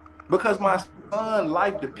 Because my son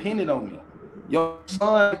life depended on me. Your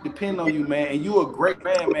son depend on you, man, and you're a great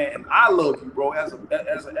man, and I love you, bro. As a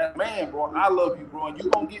man, bro, I love you, bro, and you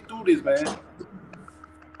gonna get through this, man.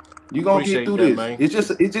 You gonna get through this. Man. It's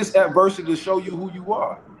just adversity to show you who you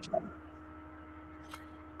are.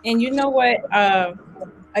 And you know what?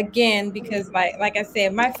 Again, because like I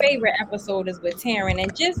said, my favorite episode is with Tarin,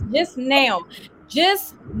 and just now,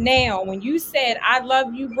 when you said I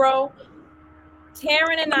love you, bro.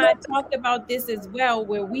 Tarin and I talked about this as well,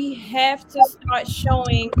 where we have to start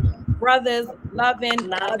showing brothers loving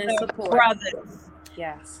Love and other support. brothers.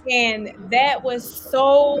 Yes. And that was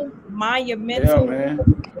so monumental. Yeah, man.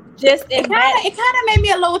 Just in it kind of made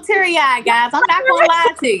me a little teary-eyed, guys. I'm not gonna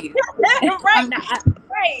lie to you. Right.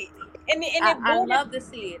 Right. And I love to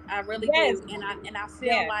see it. I really do. And I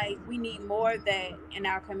feel like we need more of that in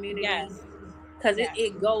our community. Because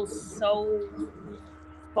it goes so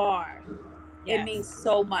far. It means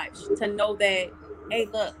so much to know that, hey,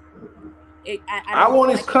 look, I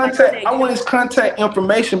want his contact. I want his contact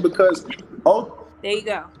information because there you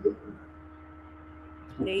go.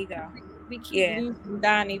 There you go. We keep losing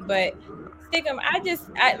Donnie, but Stickem,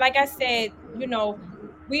 like I said,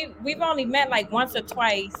 we've only met like once or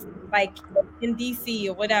twice, like in DC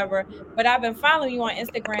or whatever. But I've been following you on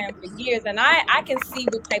Instagram for years, and I can see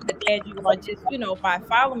what type of dad you are just by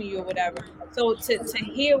following you or whatever. So to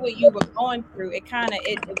hear what you were going through, it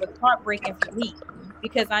was heartbreaking for me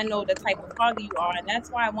because I know the type of father you are, and that's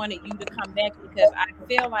why I wanted you to come back because I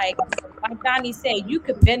feel like Donnie said, you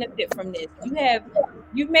could benefit from this.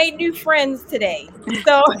 You've made new friends today.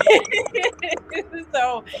 So,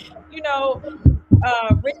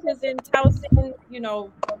 Richard's in Towson,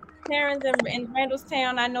 Tarin's in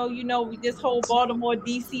Randallstown. I know, this whole Baltimore,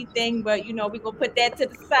 DC thing, but, we're going to put that to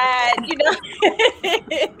the side,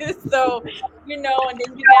 So, and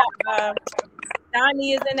then you got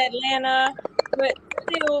Donnie is in Atlanta, but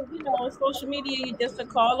still, social media, you're just a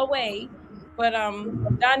call away. But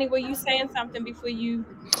Donnie, were you saying something before you?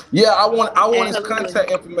 Yeah, I want his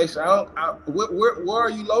contact information. Where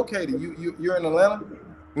are you located? You're in Atlanta?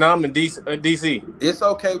 No, I'm in DC. It's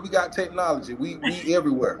okay. We got technology. We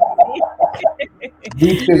everywhere.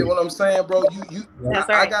 You get what I'm saying, bro?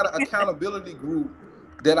 I got an accountability group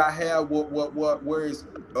that I have. Where is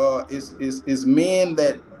men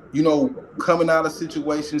that coming out of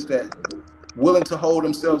situations that willing to hold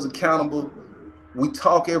themselves accountable. We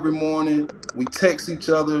talk every morning. We text each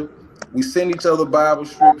other. We send each other Bible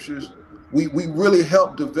scriptures. We really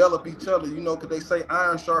help develop each other, because they say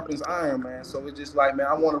iron sharpens iron, man. So it's just like, man,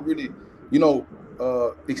 I want to really,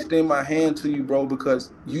 extend my hand to you, bro,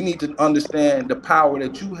 because you need to understand the power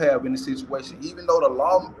that you have in the situation. Even though the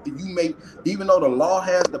law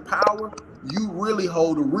has the power, you really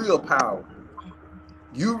hold the real power.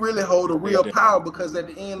 You really hold the real power because at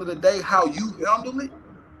the end of the day, how you handle it,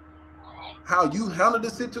 how you handle the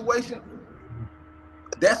situation,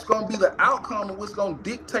 that's going to be the outcome of what's going to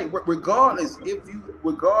dictate, regardless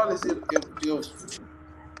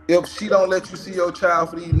if she don't let you see your child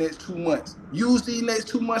for these next 2 months. Use these next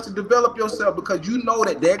 2 months to develop yourself because you know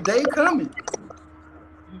that day coming.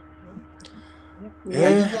 Yeah.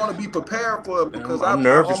 And you want to be prepared for it because I'm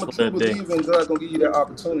nervous. I'm a true believer in God's going to give you that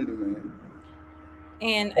opportunity, man.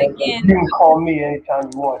 And And again, you can call me anytime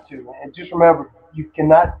you want to. And just remember, you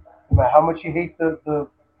cannot, no matter how much you hate the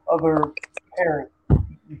other parent,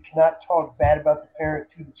 you cannot talk bad about the parent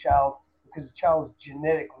to the child because the child is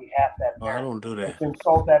genetically half that Oh, I parent. don't do And that. to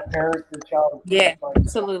insult that parent to the child is Yeah, like insulting the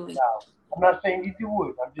absolutely. child. I'm not saying you do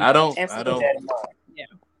it. I'm I just don't. I keep Absolutely. don't. that in mind. yeah.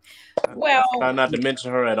 I try Well, not to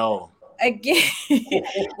mention her at all. again,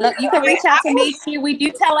 Look, you can reach out to me. We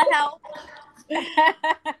do telehealth.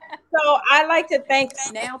 so I like to thank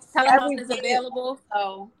Now telehealth is everybody. available.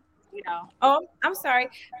 So, you know. Oh, I'm sorry.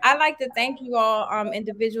 I like to thank you all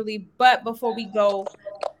individually, but before we go,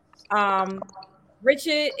 um,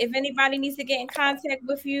 Richard, if anybody needs to get in contact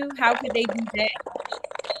with you, how could they do that?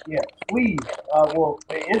 Yeah, please. Well,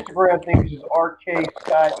 the Instagram thing is just RK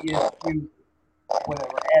Scott ESQ,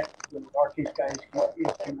 whatever, at RK Scott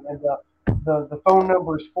ESQ. And the phone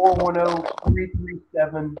number is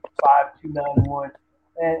 410-337-5291.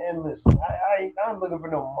 And listen, I'm looking for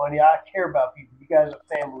no money. I care about people. You guys are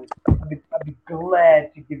family. I'd be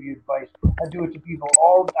glad to give you advice. I do it to people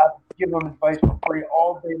I give them advice for free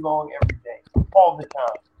all day long, every day, all the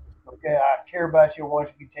time. Okay, I care about you. I want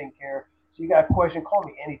you to be taken care of. So you got a question, call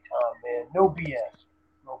me anytime, man. No BS.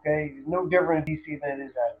 Okay? It's no different in DC than it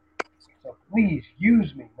is out here. So please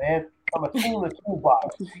use me, man. I'm a tool in the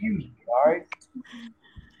toolbox. Just use me, all right?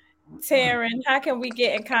 Tarin, how can we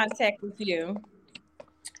get in contact with you?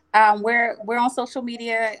 We're on social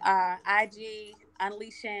media, IG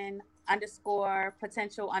unleashing underscore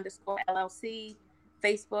potential underscore LLC.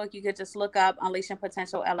 Facebook, you could just look up Unleashing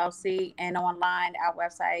Potential LLC, and online our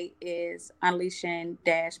website is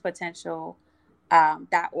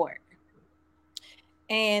unleashing-potential.org.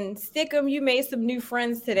 And Stickem, you made some new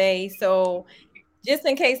friends today. So just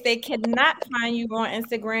in case they cannot find you on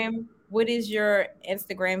Instagram, what is your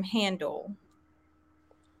Instagram handle?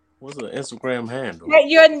 What's the Instagram handle? Your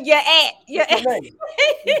What's your name?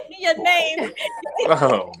 your name.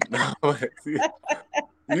 Oh no!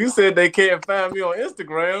 You said they can't find me on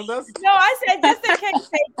Instagram. That's No, I said just in case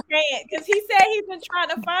they can't, because he said he's been trying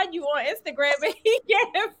to find you on Instagram and he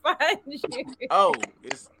can't find you.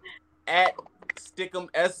 it's at Stickem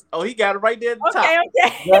S. Oh, he got it right there at the top. Okay,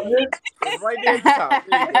 Is that it? It's right there at the top.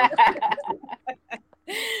 There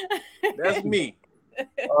you go. That's me.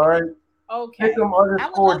 All right. okay. Stickem I would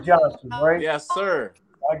underscore love to. Johnson, right? Yes, sir.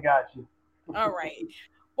 I got you. All right.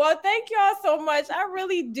 Well, thank y'all so much. I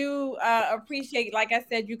really do appreciate, like I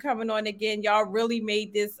said, you coming on again. Y'all really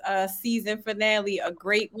made this season finale a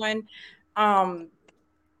great one. Um,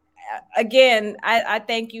 Again, I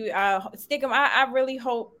thank you, Stickem. I really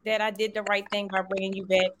hope that I did the right thing by bringing you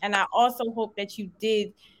back, and I also hope that you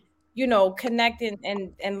did, connect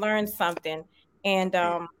and learn something. And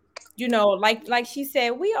like she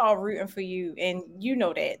said, we all rooting for you, and you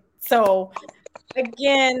know that. So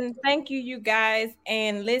again, thank you, you guys.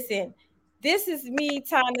 And listen, this is me,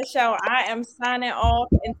 Tanya Show. I am signing off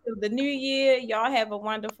until the new year. Y'all have a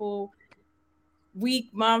wonderful week,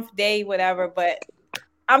 month, day, whatever. But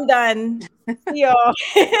I'm done. See y'all.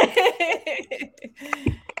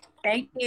 Thank you.